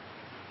 Gerald.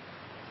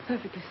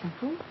 Perfectly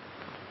simple.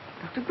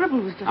 Dr.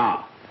 Gribble was just...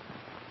 Ah.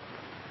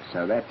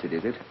 So that's it,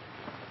 is it?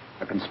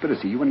 A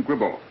conspiracy, you and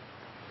Gribble.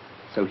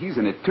 So he's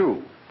in it,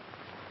 too.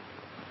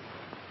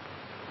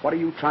 What are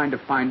you trying to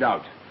find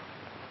out?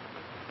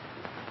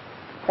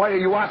 Why are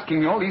you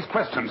asking me all these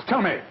questions?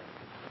 Tell me.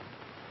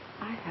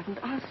 I haven't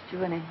asked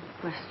you any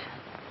question.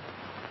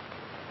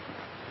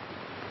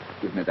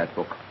 Give me that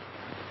book.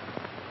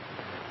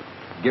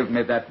 Give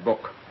me that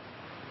book.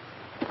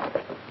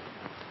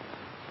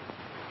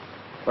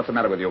 What's the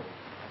matter with you?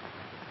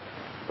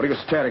 What are you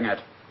staring at?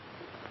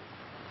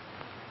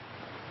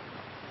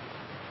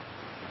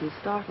 You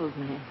startled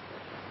me.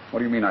 What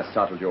do you mean I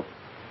startled you?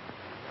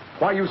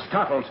 Why are you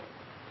startled?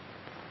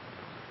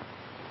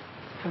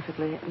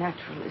 Perfectly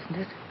natural, isn't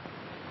it?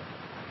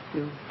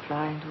 You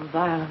fly into a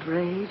violent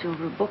rage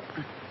over a book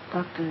that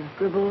Dr.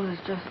 Gribble has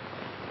just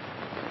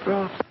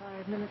brought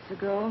 5 minutes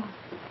ago.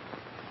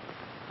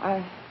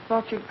 I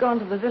thought you'd gone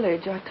to the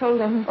village. I told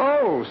him...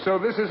 Oh, so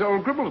this is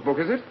old Gribble's book,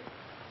 is it?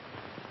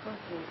 Of course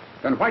it is.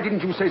 Then why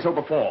didn't you say so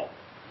before?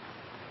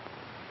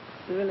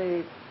 You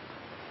really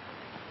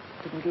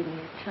didn't give me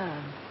a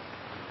chance.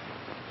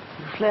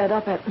 You flared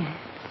up at me.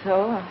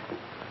 So I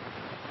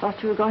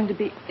thought you were going to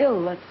be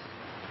ill. That's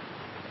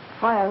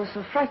why I was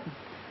so frightened.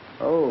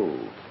 Oh.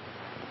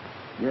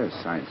 Yes,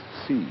 I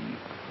see.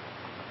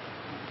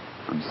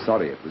 I'm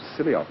sorry. It was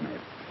silly of me.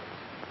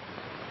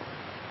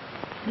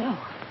 No.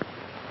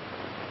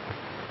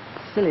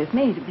 It's silly of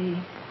me to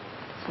be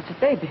such a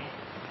baby.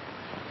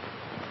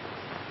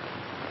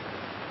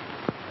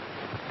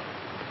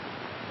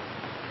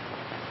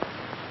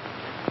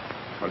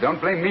 Well,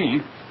 don't blame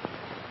me.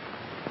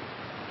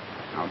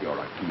 I'll be all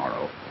right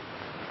tomorrow.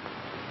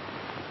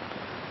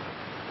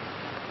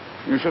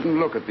 You shouldn't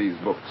look at these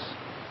books.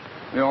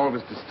 They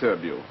always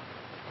disturb you.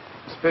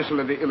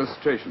 Especially the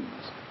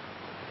illustrations.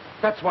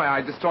 That's why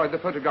I destroyed the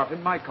photograph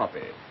in my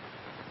copy.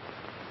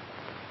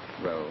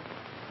 Well,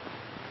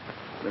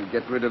 we'll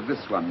get rid of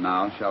this one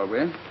now, shall we?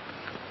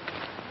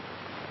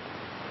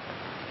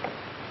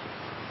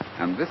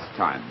 And this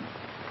time,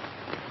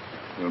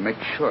 we'll make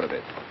sure of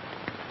it.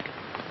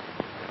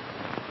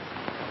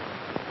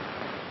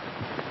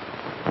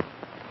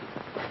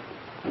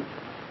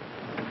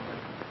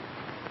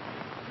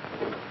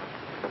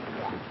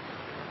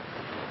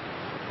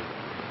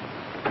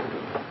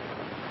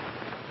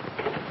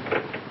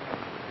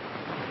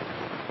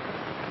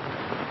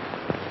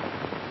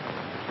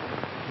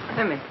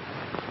 Emmy.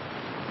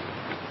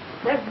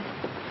 Emmy.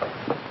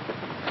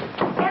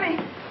 Emmy.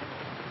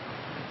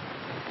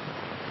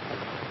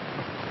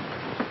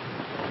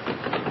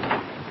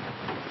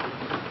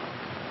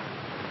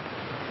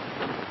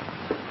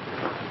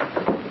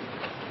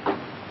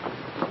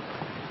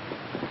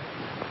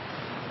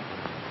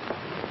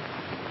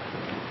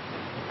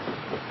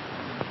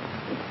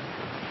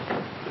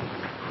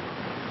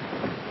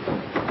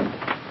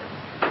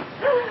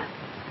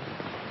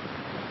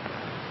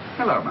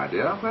 Hello, my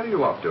dear. Where are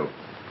you off to?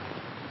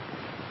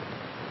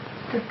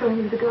 Just going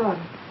into the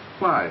garden.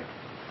 Why?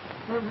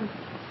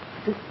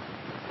 To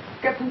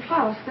get some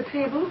flowers for the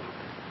table.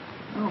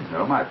 Oh,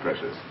 no, my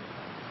precious.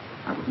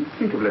 I wouldn't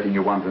think of letting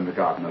you wander in the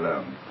garden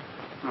alone.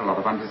 There are a lot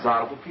of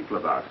undesirable people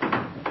about.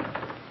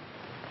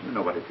 You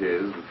know what it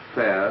is, with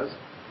fairs,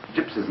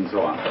 gypsies and so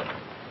on.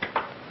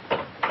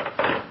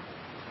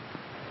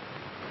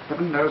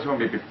 Heaven knows who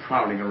may be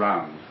prowling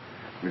around.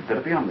 We'd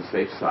better be on the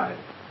safe side.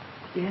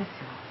 Yes,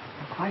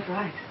 you're quite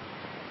right.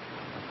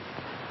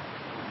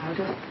 I'll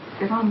just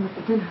get on with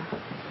the dinner.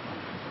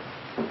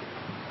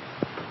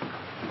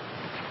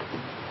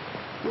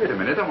 Wait a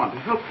minute, I want to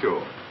help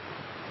you.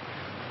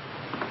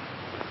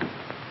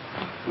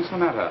 What's the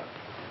matter?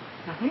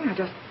 Nothing, I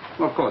just...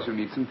 Well, of course, you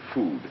need some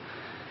food.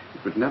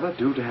 It would never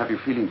do to have you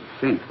feeling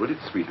faint, would it,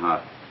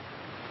 sweetheart?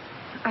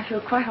 I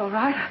feel quite all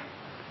right. I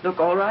look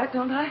all right,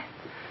 don't I?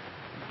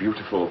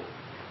 Beautiful.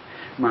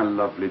 My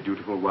lovely,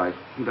 dutiful wife,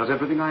 who does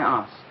everything I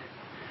ask.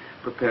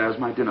 Prepares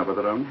my dinner with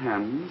her own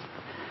hands.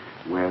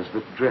 Wears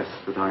the dress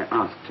that I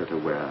asked her to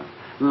wear.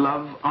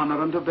 Love,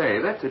 honor, and obey.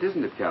 That's it,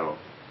 isn't it, Carol?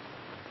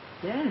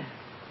 Yes.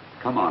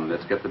 Come on,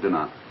 let's get the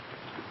dinner.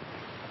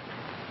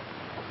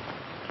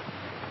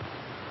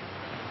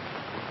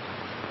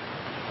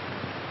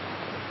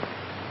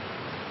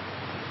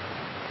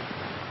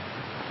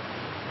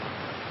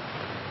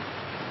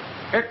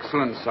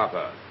 Excellent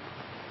supper.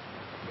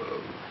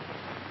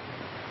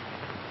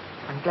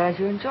 I'm glad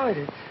you enjoyed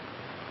it.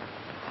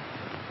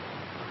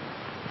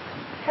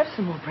 Have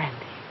some more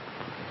brandy.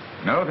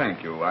 No,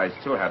 thank you. I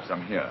still have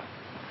some here.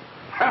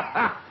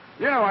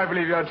 You know, I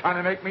believe you're trying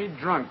to make me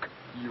drunk.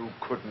 You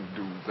couldn't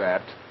do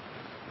that.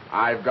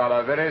 I've got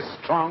a very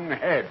strong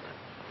head.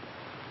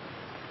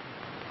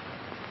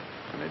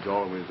 And it's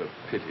always a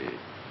pity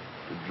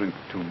to drink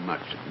too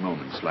much at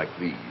moments like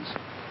these.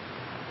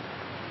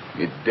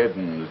 It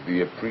deadens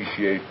the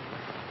appreciation.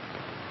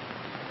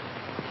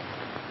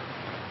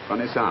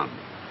 Funny sound.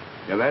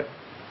 Hear that?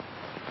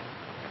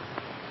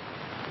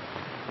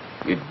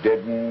 It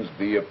deadens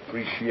the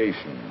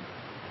appreciation.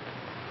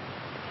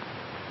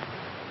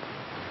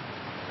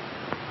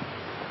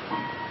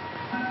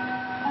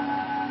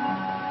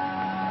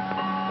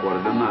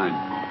 Quarter to 9.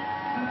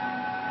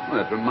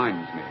 Well, that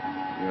reminds me.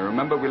 You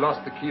remember we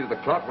lost the key to the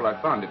clock? Well,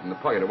 I found it in the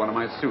pocket of one of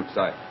my suits.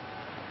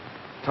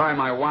 Time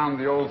I wound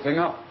the old thing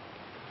up.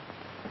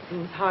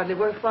 Seems hardly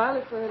worthwhile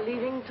if we're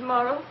leaving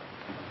tomorrow.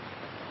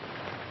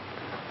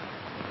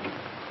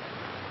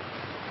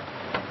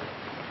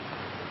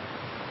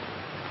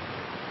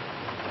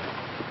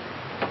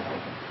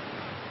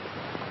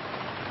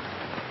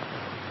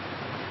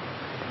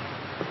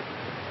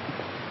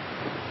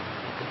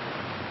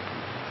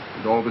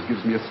 always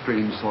gives me a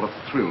strange sort of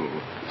thrill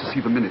to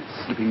see the minutes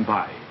slipping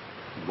by,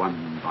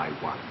 one by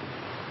one.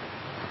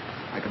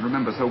 I can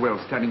remember so well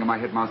standing in my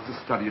headmaster's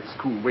study at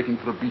school, waiting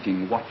for a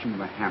beating, watching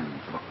the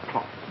hands of a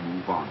clock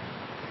move on,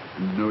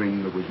 and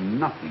knowing there was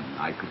nothing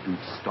I could do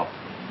to stop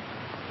them.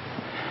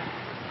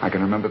 I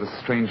can remember the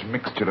strange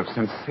mixture of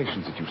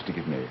sensations it used to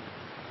give me.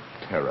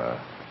 Terror.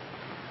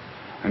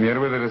 And yet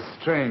with it a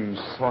strange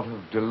sort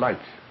of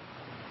delight.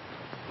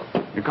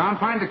 You can't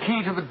find the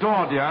key to the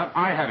door, dear.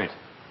 I have it.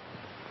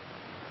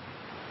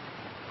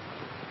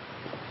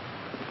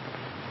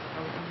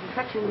 I'm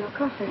fetching your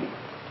coffee.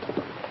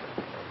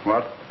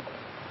 What?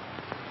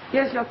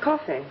 Yes, your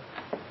coffee.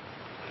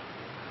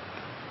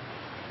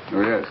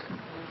 Oh, yes.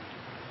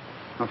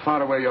 How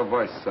far away your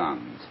voice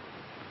sounds.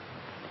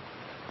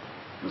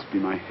 Must be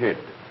my head.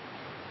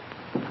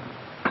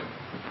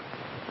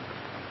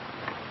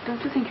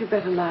 Don't you think you'd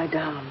better lie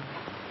down?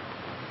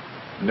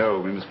 No,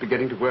 we must be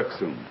getting to work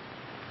soon.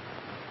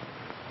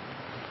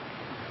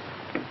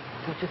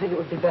 Don't you think it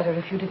would be better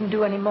if you didn't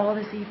do any more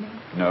this evening?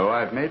 No,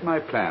 I've made my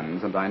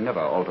plans, and I never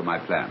alter my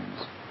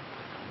plans.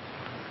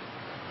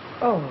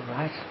 Oh, all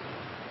right.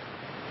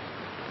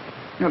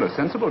 You're a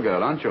sensible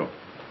girl, aren't you?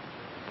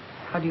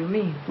 How do you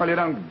mean? Well, you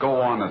don't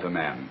go on at a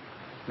man.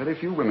 Very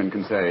few women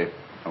can say,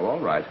 oh, all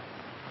right,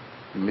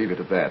 and leave it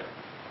at that.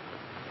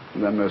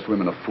 And then most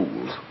women are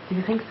fools. Do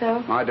you think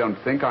so? I don't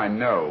think, I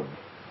know.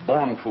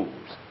 Born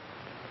fools.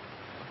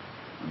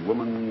 And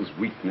woman's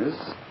weakness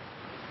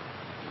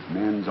is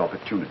man's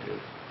opportunity.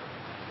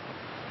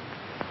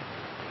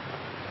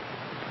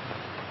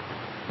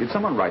 Did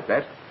someone write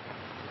that?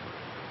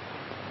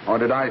 Or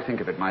did I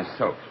think of it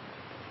myself?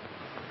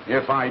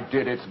 If I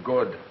did, it's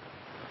good.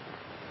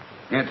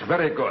 It's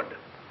very good.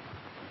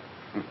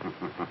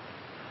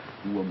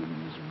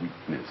 Woman's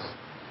weakness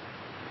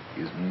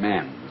is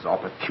man's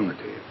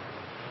opportunity.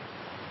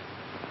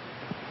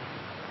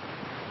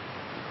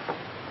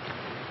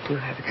 You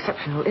have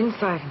exceptional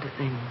insight into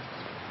things.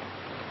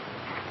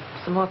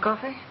 Some more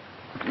coffee?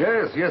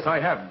 Yes, I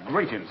have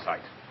great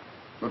insight.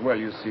 But, well,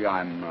 you see,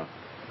 I'm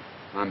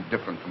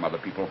different from other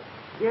people.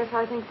 Yes,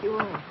 I think you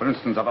are. For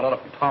instance, I've a lot of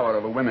power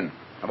over women.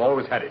 I've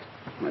always had it.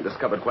 I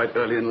discovered quite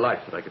early in life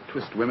that I could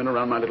twist women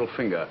around my little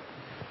finger.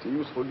 It's a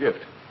useful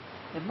gift.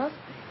 It must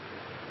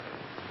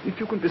be. If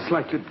you can be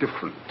slightly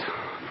different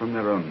from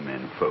their own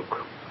men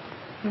folk.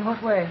 In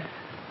what way?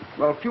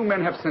 Well, few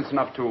men have sense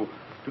enough to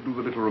do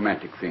the little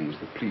romantic things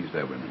that please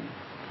their women.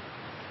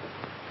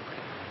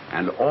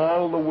 And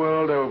all the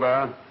world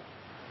over,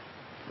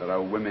 there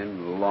are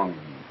women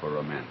longing for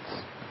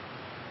romance.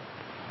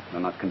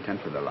 They're not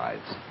content with their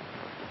lives.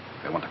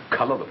 They want to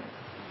color them,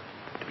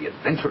 to be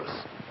adventurous.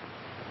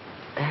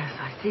 Yes,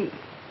 I see.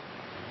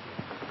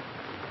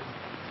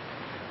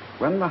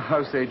 When the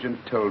house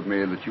agent told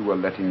me that you were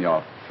letting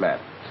your flat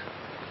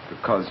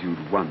because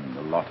you'd won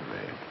the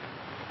lottery,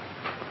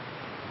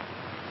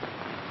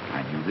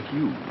 I knew that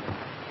you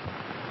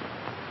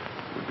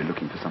would be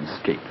looking for some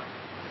escape.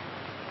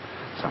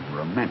 Some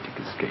romantic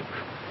escape.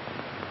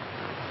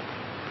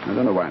 I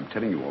don't know why I'm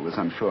telling you all this,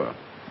 I'm sure.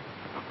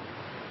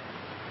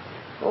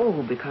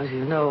 Oh, because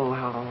you know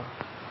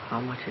how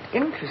much it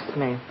interests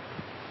me.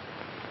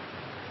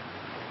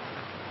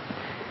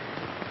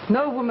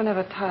 No woman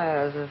ever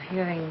tires of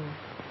hearing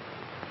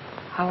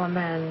how a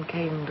man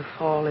came to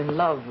fall in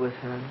love with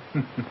her.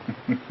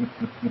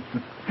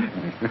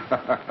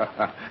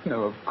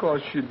 No, of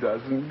course she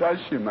doesn't, does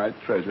she, my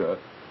treasure?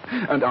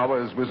 And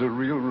ours was a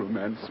real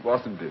romance,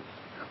 wasn't it?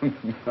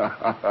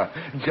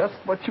 Just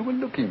what you were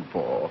looking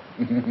for.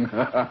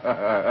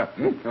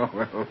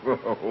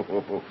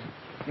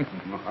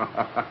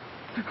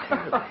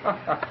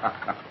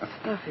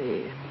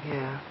 Stuffy in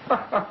here.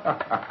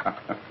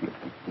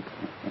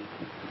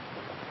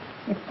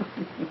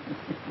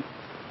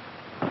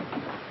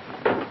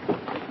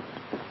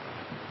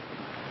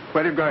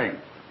 Where are you going?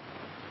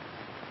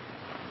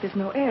 There's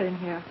no air in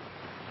here.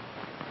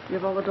 You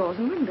have all the doors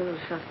and windows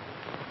shut.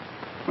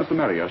 What's the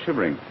matter? You're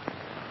shivering.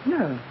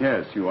 No.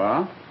 Yes, you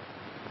are.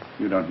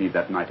 You don't need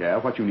that night air.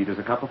 What you need is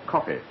a cup of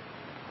coffee.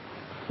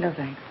 No,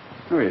 thanks.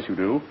 Oh, yes, you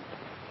do.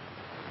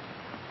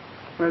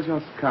 Where's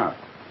your scarf?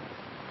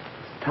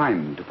 It's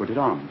time to put it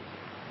on.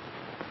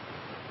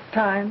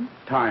 Time?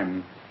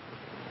 Time.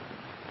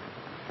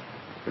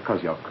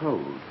 Because you're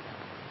cold.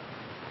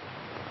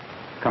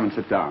 Come and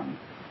sit down.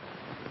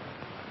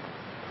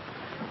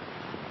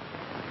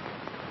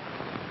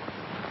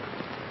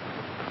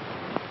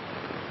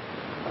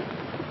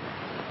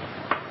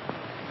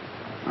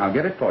 I'll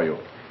get it for you.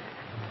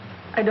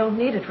 I don't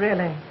need it,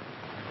 really.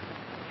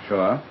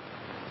 Sure.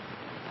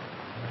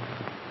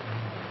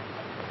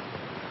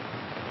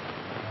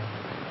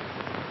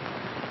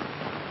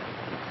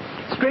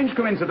 Strange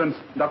coincidence,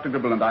 Dr.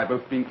 Gribble and I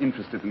both being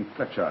interested in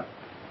Fletcher.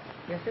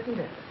 Yes, isn't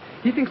it?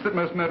 He thinks that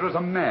most murderers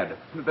are mad,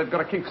 that they've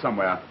got a kink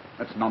somewhere.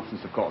 That's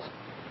nonsense, of course.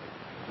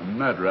 A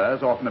murderer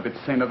is often a bit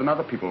saner than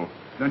other people.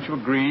 Don't you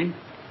agree?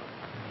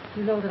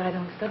 You know that I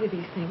don't study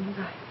these things.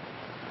 I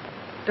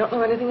don't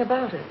know anything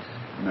about it.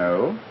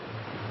 No?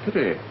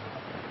 Pity.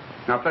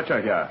 Now,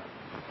 Fletcher here.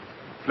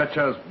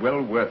 Fletcher's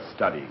well worth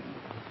studying.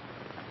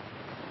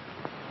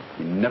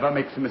 He never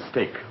makes a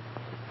mistake.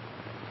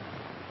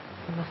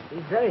 He must be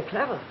very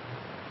clever.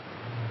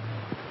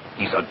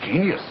 He's a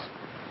genius.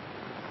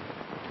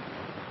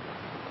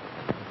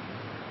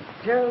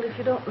 Gerald, if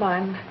you don't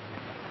mind,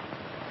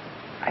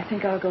 I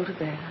think I'll go to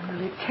bed. I'm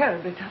really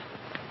terribly tired.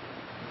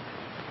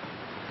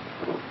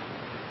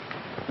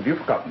 Have you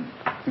forgotten?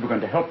 You were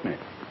going to help me.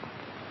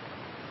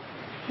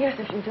 Yes,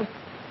 if you just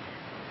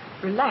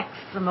relax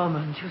a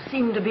moment. You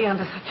seem to be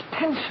under such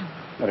tension.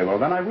 Very well,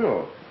 then I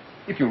will.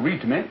 If you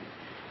read to me.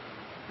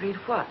 Read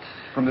what?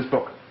 From this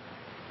book.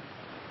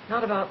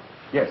 Not about...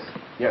 Yes.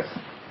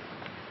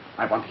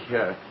 I want to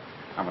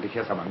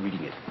hear someone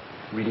reading it.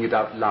 Reading it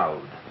out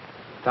loud.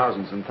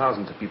 Thousands and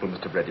thousands of people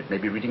must have read it,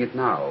 maybe reading it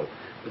now.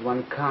 But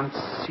one can't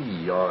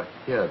see or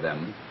hear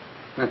them.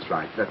 That's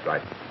right.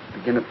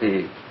 Begin at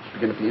the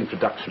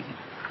introduction.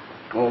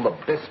 All the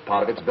best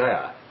part of it's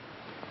there.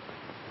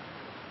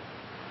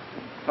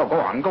 Oh,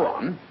 go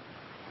on.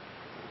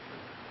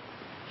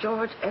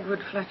 George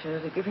Edward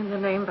Fletcher, to give him the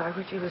name by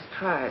which he was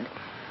tried,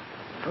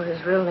 for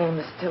his real name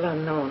is still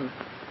unknown,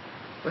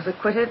 was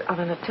acquitted of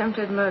an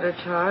attempted murder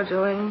charge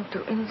owing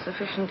to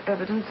insufficient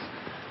evidence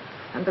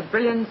and the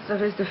brilliance of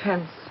his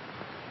defense,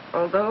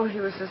 although he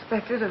was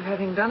suspected of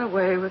having done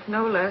away with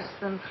no less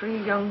than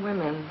 3 young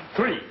women.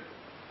 3?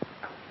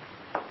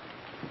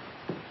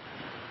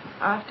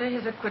 After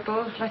his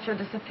acquittal, Fletcher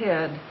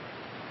disappeared,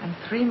 and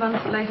 3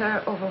 months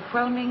later,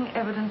 overwhelming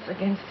evidence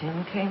against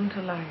him came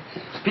to light.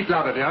 Speak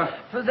louder, dear.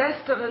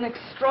 Possessed of an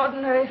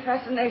extraordinary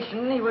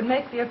fascination, he would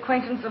make the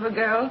acquaintance of a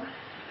girl,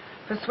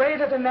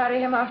 persuade her to marry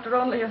him after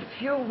only a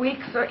few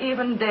weeks or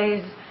even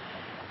days,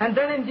 and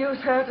then induce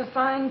her to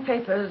sign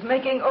papers,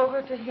 making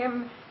over to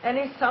him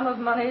any sum of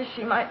money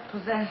she might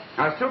possess.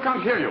 I still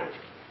can't hear you.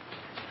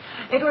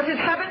 It was his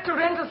habit to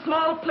rent a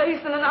small place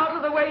in an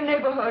out-of-the-way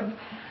neighborhood.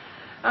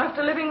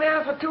 After living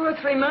there for 2 or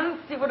 3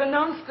 months, he would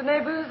announce to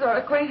neighbors or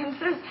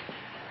acquaintances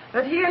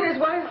that he and his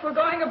wife were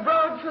going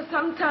abroad for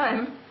some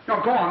time.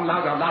 No, go on,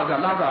 louder.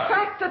 The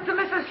fact that to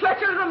Mrs.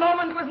 Fletcher the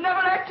moment was never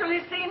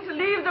actually seen to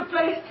leave the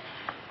place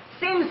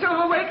seems to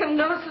have awakened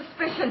no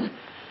suspicion.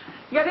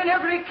 Yet in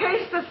every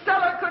case, the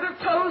seller could have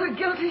told a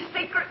guilty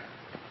secret.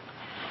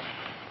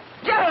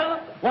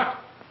 Gerald! What?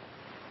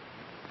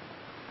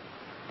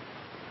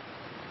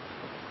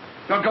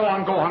 No, go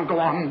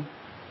on.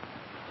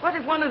 What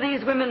if one of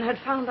these women had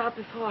found out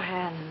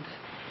beforehand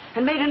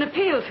and made an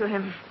appeal to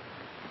him?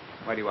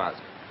 Why do you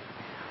ask?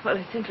 Well,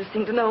 it's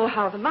interesting to know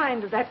how the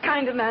mind of that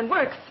kind of man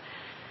works.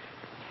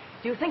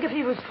 Do you think if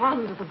he was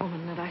fond of the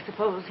woman, and I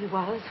suppose he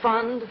was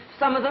fond of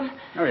some of them?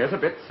 Oh, yes, a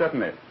bit,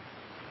 certainly.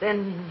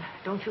 Then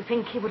don't you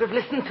think he would have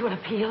listened to an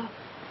appeal?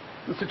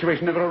 The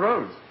situation never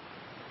arose.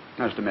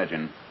 Just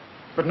imagine.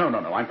 But no.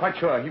 I'm quite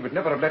sure he would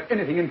never have let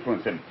anything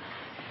influence him.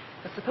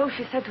 But suppose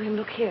she said to him,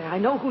 look here, I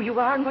know who you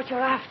are and what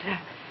you're after.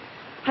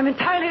 I'm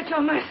entirely at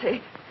your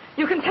mercy.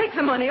 You can take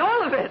the money,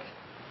 all of it.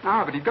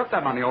 Ah, but he got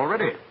that money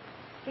already.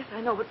 Yes,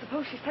 I know, but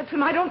suppose she said to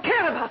him, I don't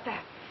care about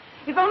that.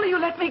 If only you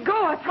let me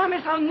go, I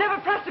promise I'll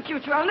never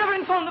prosecute you. I'll never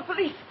inform the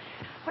police.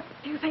 What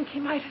do you think he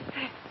might have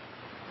said?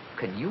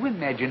 Can you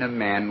imagine a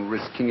man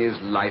risking his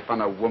life on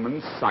a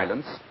woman's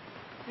silence?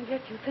 And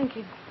yet you think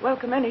he'd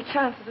welcome any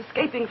chance of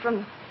escaping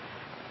from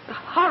the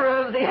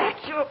horror of the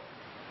actual...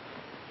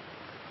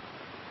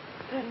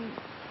 Then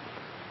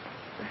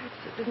perhaps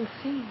it didn't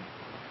seem.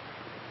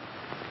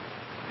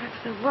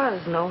 Perhaps there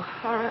was no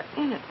horror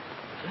in it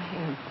for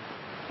him.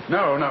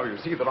 No, you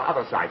see, there are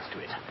other sides to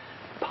it.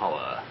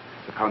 Power,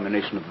 the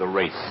culmination of the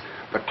race,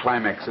 the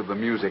climax of the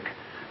music.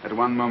 At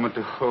one moment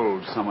to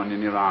hold someone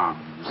in your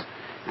arms,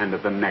 and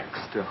at the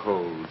next to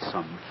hold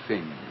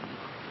something.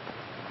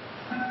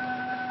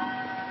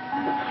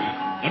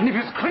 Even if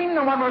you scream,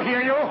 no one will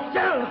hear you.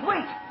 Gerald,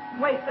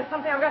 wait, there's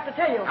something I've got to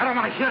tell you. I don't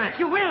want to hear it.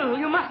 You will,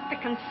 you must.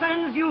 It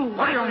concerns you.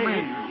 What do you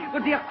mean? It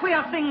would be a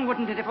queer thing,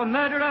 wouldn't it, if a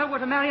murderer were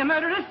to marry a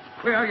murderess?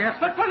 Queer, yes.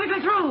 But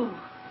perfectly true.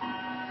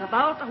 It's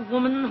about a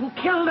woman who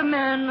killed a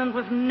man and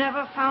was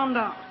never found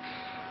out.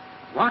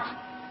 What?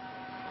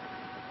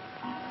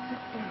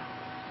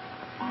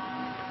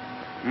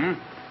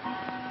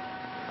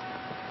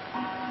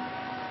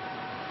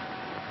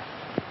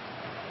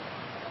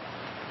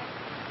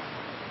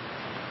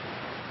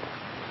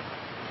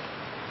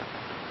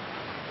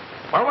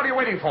 Well, what are you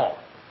waiting for?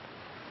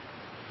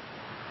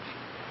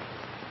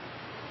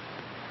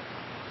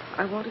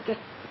 I want to get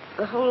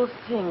the whole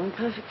thing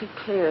perfectly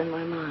clear in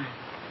my mind.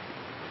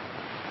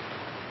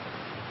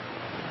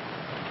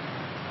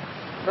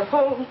 The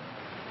whole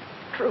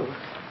truth.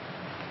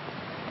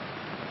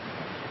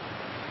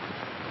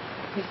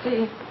 You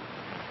see,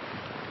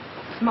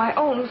 it's my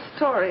own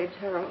story,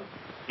 Gerald.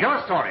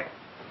 Your story.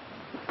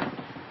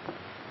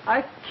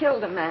 I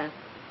killed a man,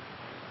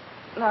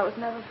 and I was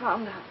never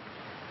found out.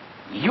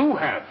 You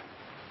have.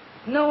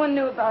 No one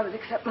knew about it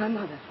except my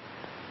mother.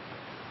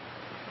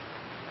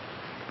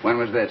 When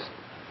was this?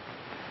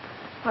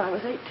 When I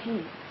was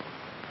 18.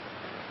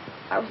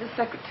 I was his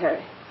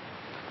secretary.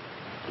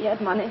 He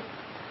had money.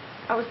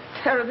 I was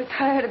terribly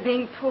tired of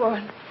being poor,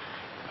 and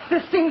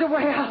this seemed a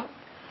way out.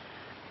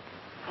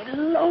 I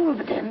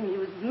loathed him. He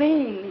was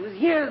mean. He was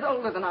years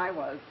older than I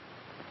was.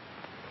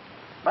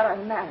 But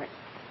I'm married.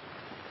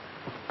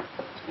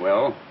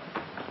 Well?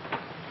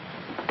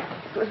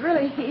 It was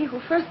really he who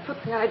first put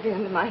the idea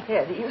into my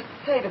head. He used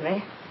to say to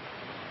me,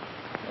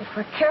 if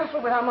we're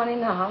careful with our money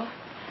now,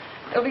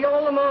 there'll be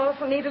all the more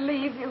for me to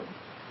leave you.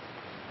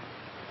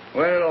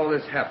 Where did all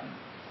this happen?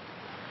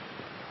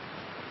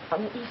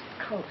 On the East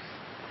Coast.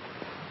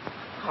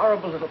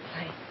 Horrible little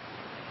place.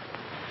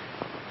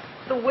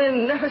 The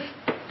wind never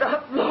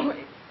stopped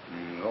blowing.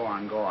 Go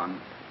on, go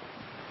on.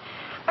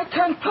 I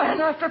turned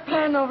plan after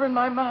plan over in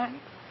my mind.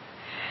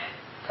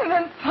 And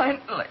then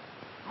finally,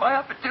 my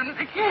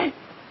opportunity came.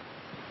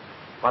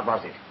 What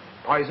was it?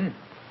 Poison?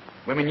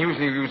 Women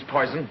usually use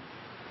poison.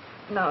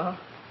 No.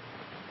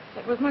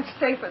 It was much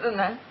safer than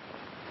that.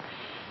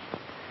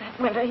 That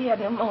winter he had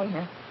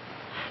pneumonia.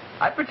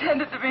 I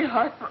pretended to be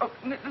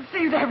heartbroken. It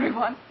deceived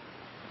everyone.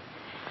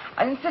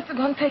 I insisted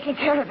on taking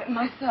care of it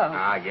myself.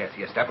 Ah, yes,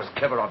 that was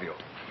clever of you.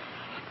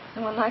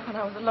 And one night when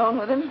I was alone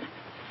with him,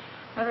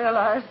 I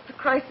realized the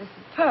crisis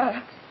had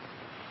passed.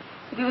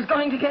 That he was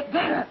going to get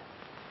better.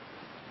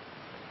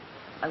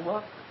 I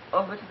walked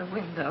over to the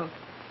window.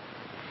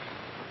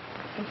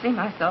 I can see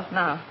myself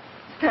now,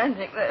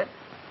 standing there.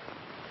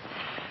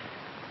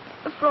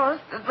 The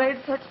frost had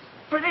made such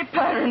pretty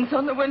patterns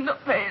on the window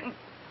pane.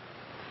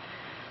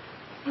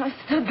 I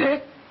stood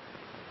there,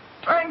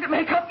 trying to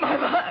make up my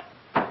mind.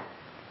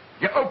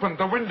 You opened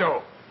the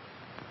window.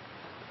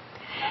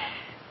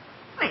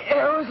 The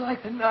air was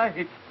like a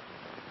knife.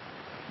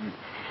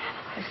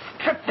 I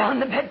stripped down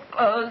the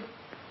bedclothes,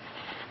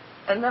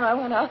 and then I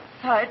went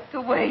outside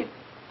to wait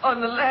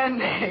on the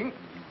landing.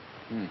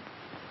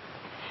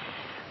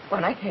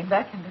 When I came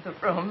back into the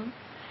room,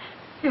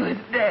 he was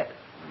dead.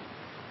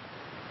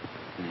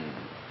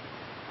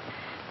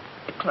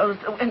 I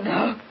closed the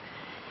window.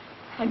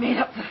 I made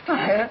up the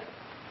fire.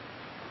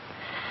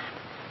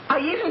 I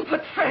even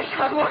put fresh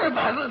hot water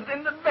bottles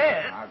in the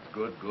bed. That's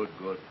good.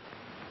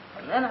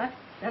 And then I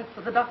sent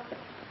for the doctor.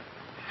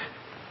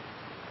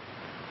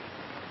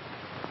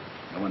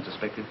 No one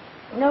suspected?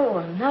 No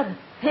one, not a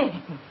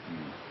thing.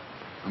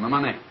 And the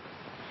money?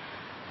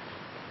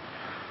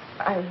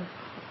 I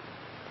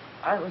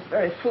was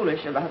very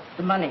foolish about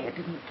the money. It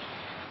didn't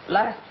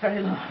last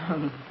very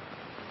long.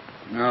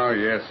 Oh,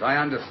 yes, I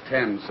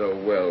understand so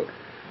well.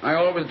 I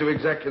always do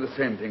exactly the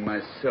same thing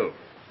myself.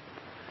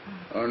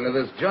 Only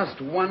there's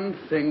just one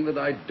thing that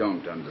I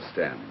don't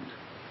understand.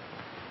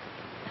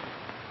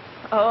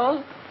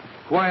 Oh?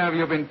 Why have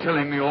you been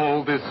telling me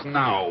all this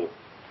now?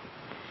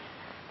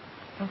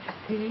 Don't you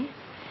see?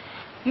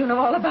 You know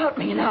all about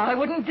me now. I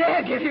wouldn't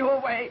dare give you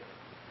away.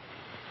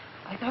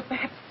 I thought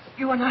perhaps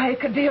you and I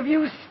could be of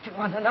use to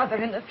one another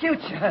in the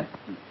future.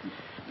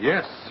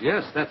 Yes,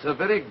 that's a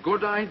very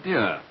good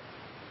idea.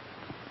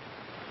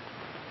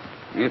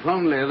 If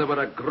only there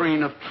were a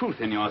grain of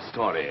truth in your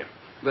story.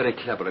 Very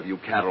clever of you,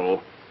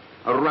 Carol.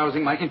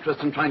 Arousing my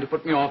interest and trying to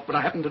put me off, but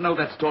I happen to know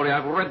that story.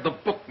 I've read the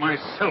book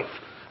myself.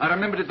 I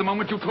remembered it the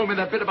moment you told me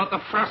that bit about the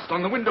frost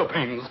on the window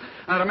panes.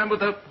 I remember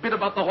the bit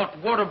about the hot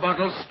water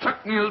bottle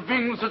struck me as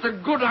being such a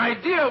good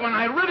idea when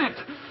I read it.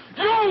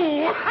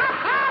 You!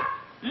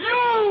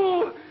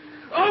 You!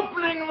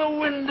 Opening the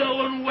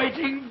window and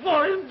waiting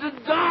for him to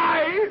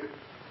die!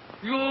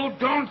 You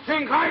don't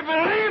think I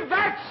believe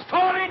that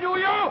story, do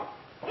you?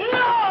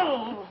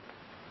 No!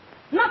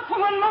 Not for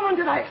one moment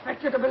did I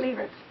expect you to believe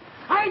it.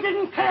 I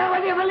didn't care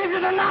whether you believed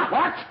it or not.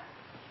 What?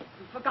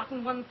 You've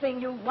forgotten one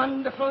thing, you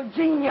wonderful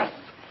genius.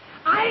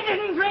 I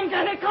didn't drink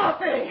any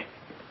coffee.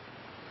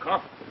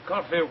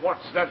 Coffee?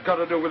 What's that got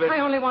to do with it? I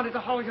only wanted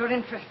to hold your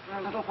interest for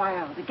a little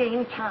while, to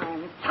gain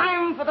time.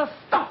 Time for the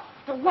stuff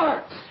to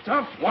work.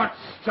 Stuff? What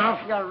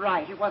stuff? You're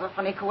right. It was a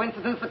funny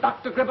coincidence that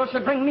Dr. Gribble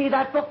should bring me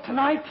that book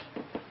tonight.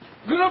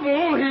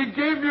 Gribble? He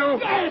gave you...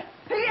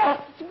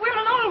 Yes.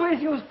 Women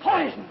always use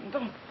poison,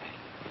 don't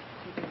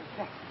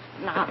they?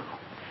 Now,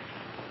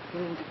 you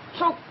mean to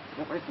choke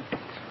you, isn't it?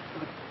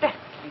 You're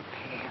deathly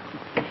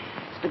pale.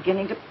 It's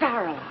beginning to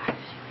paralyze you.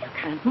 You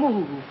can't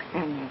move,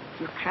 can you?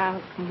 You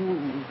can't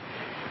move.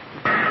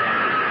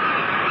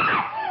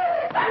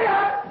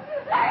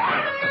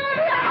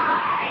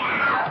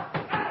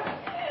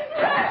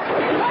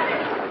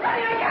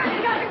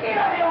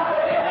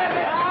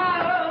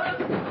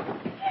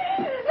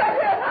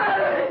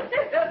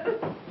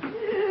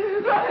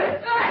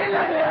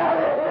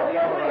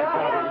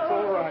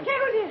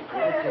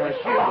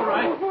 She's all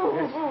right.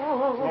 Yes, all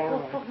right.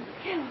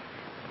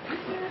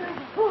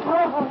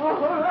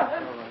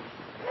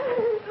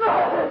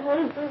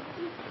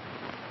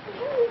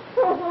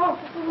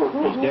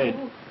 He's dead.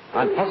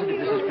 I'm positive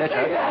this is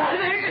Fletcher.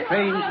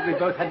 Strange that we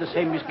both had the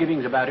same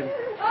misgivings about him.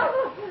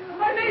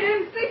 I made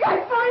him think I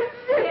find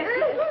it.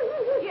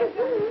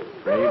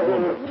 Brave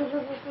woman.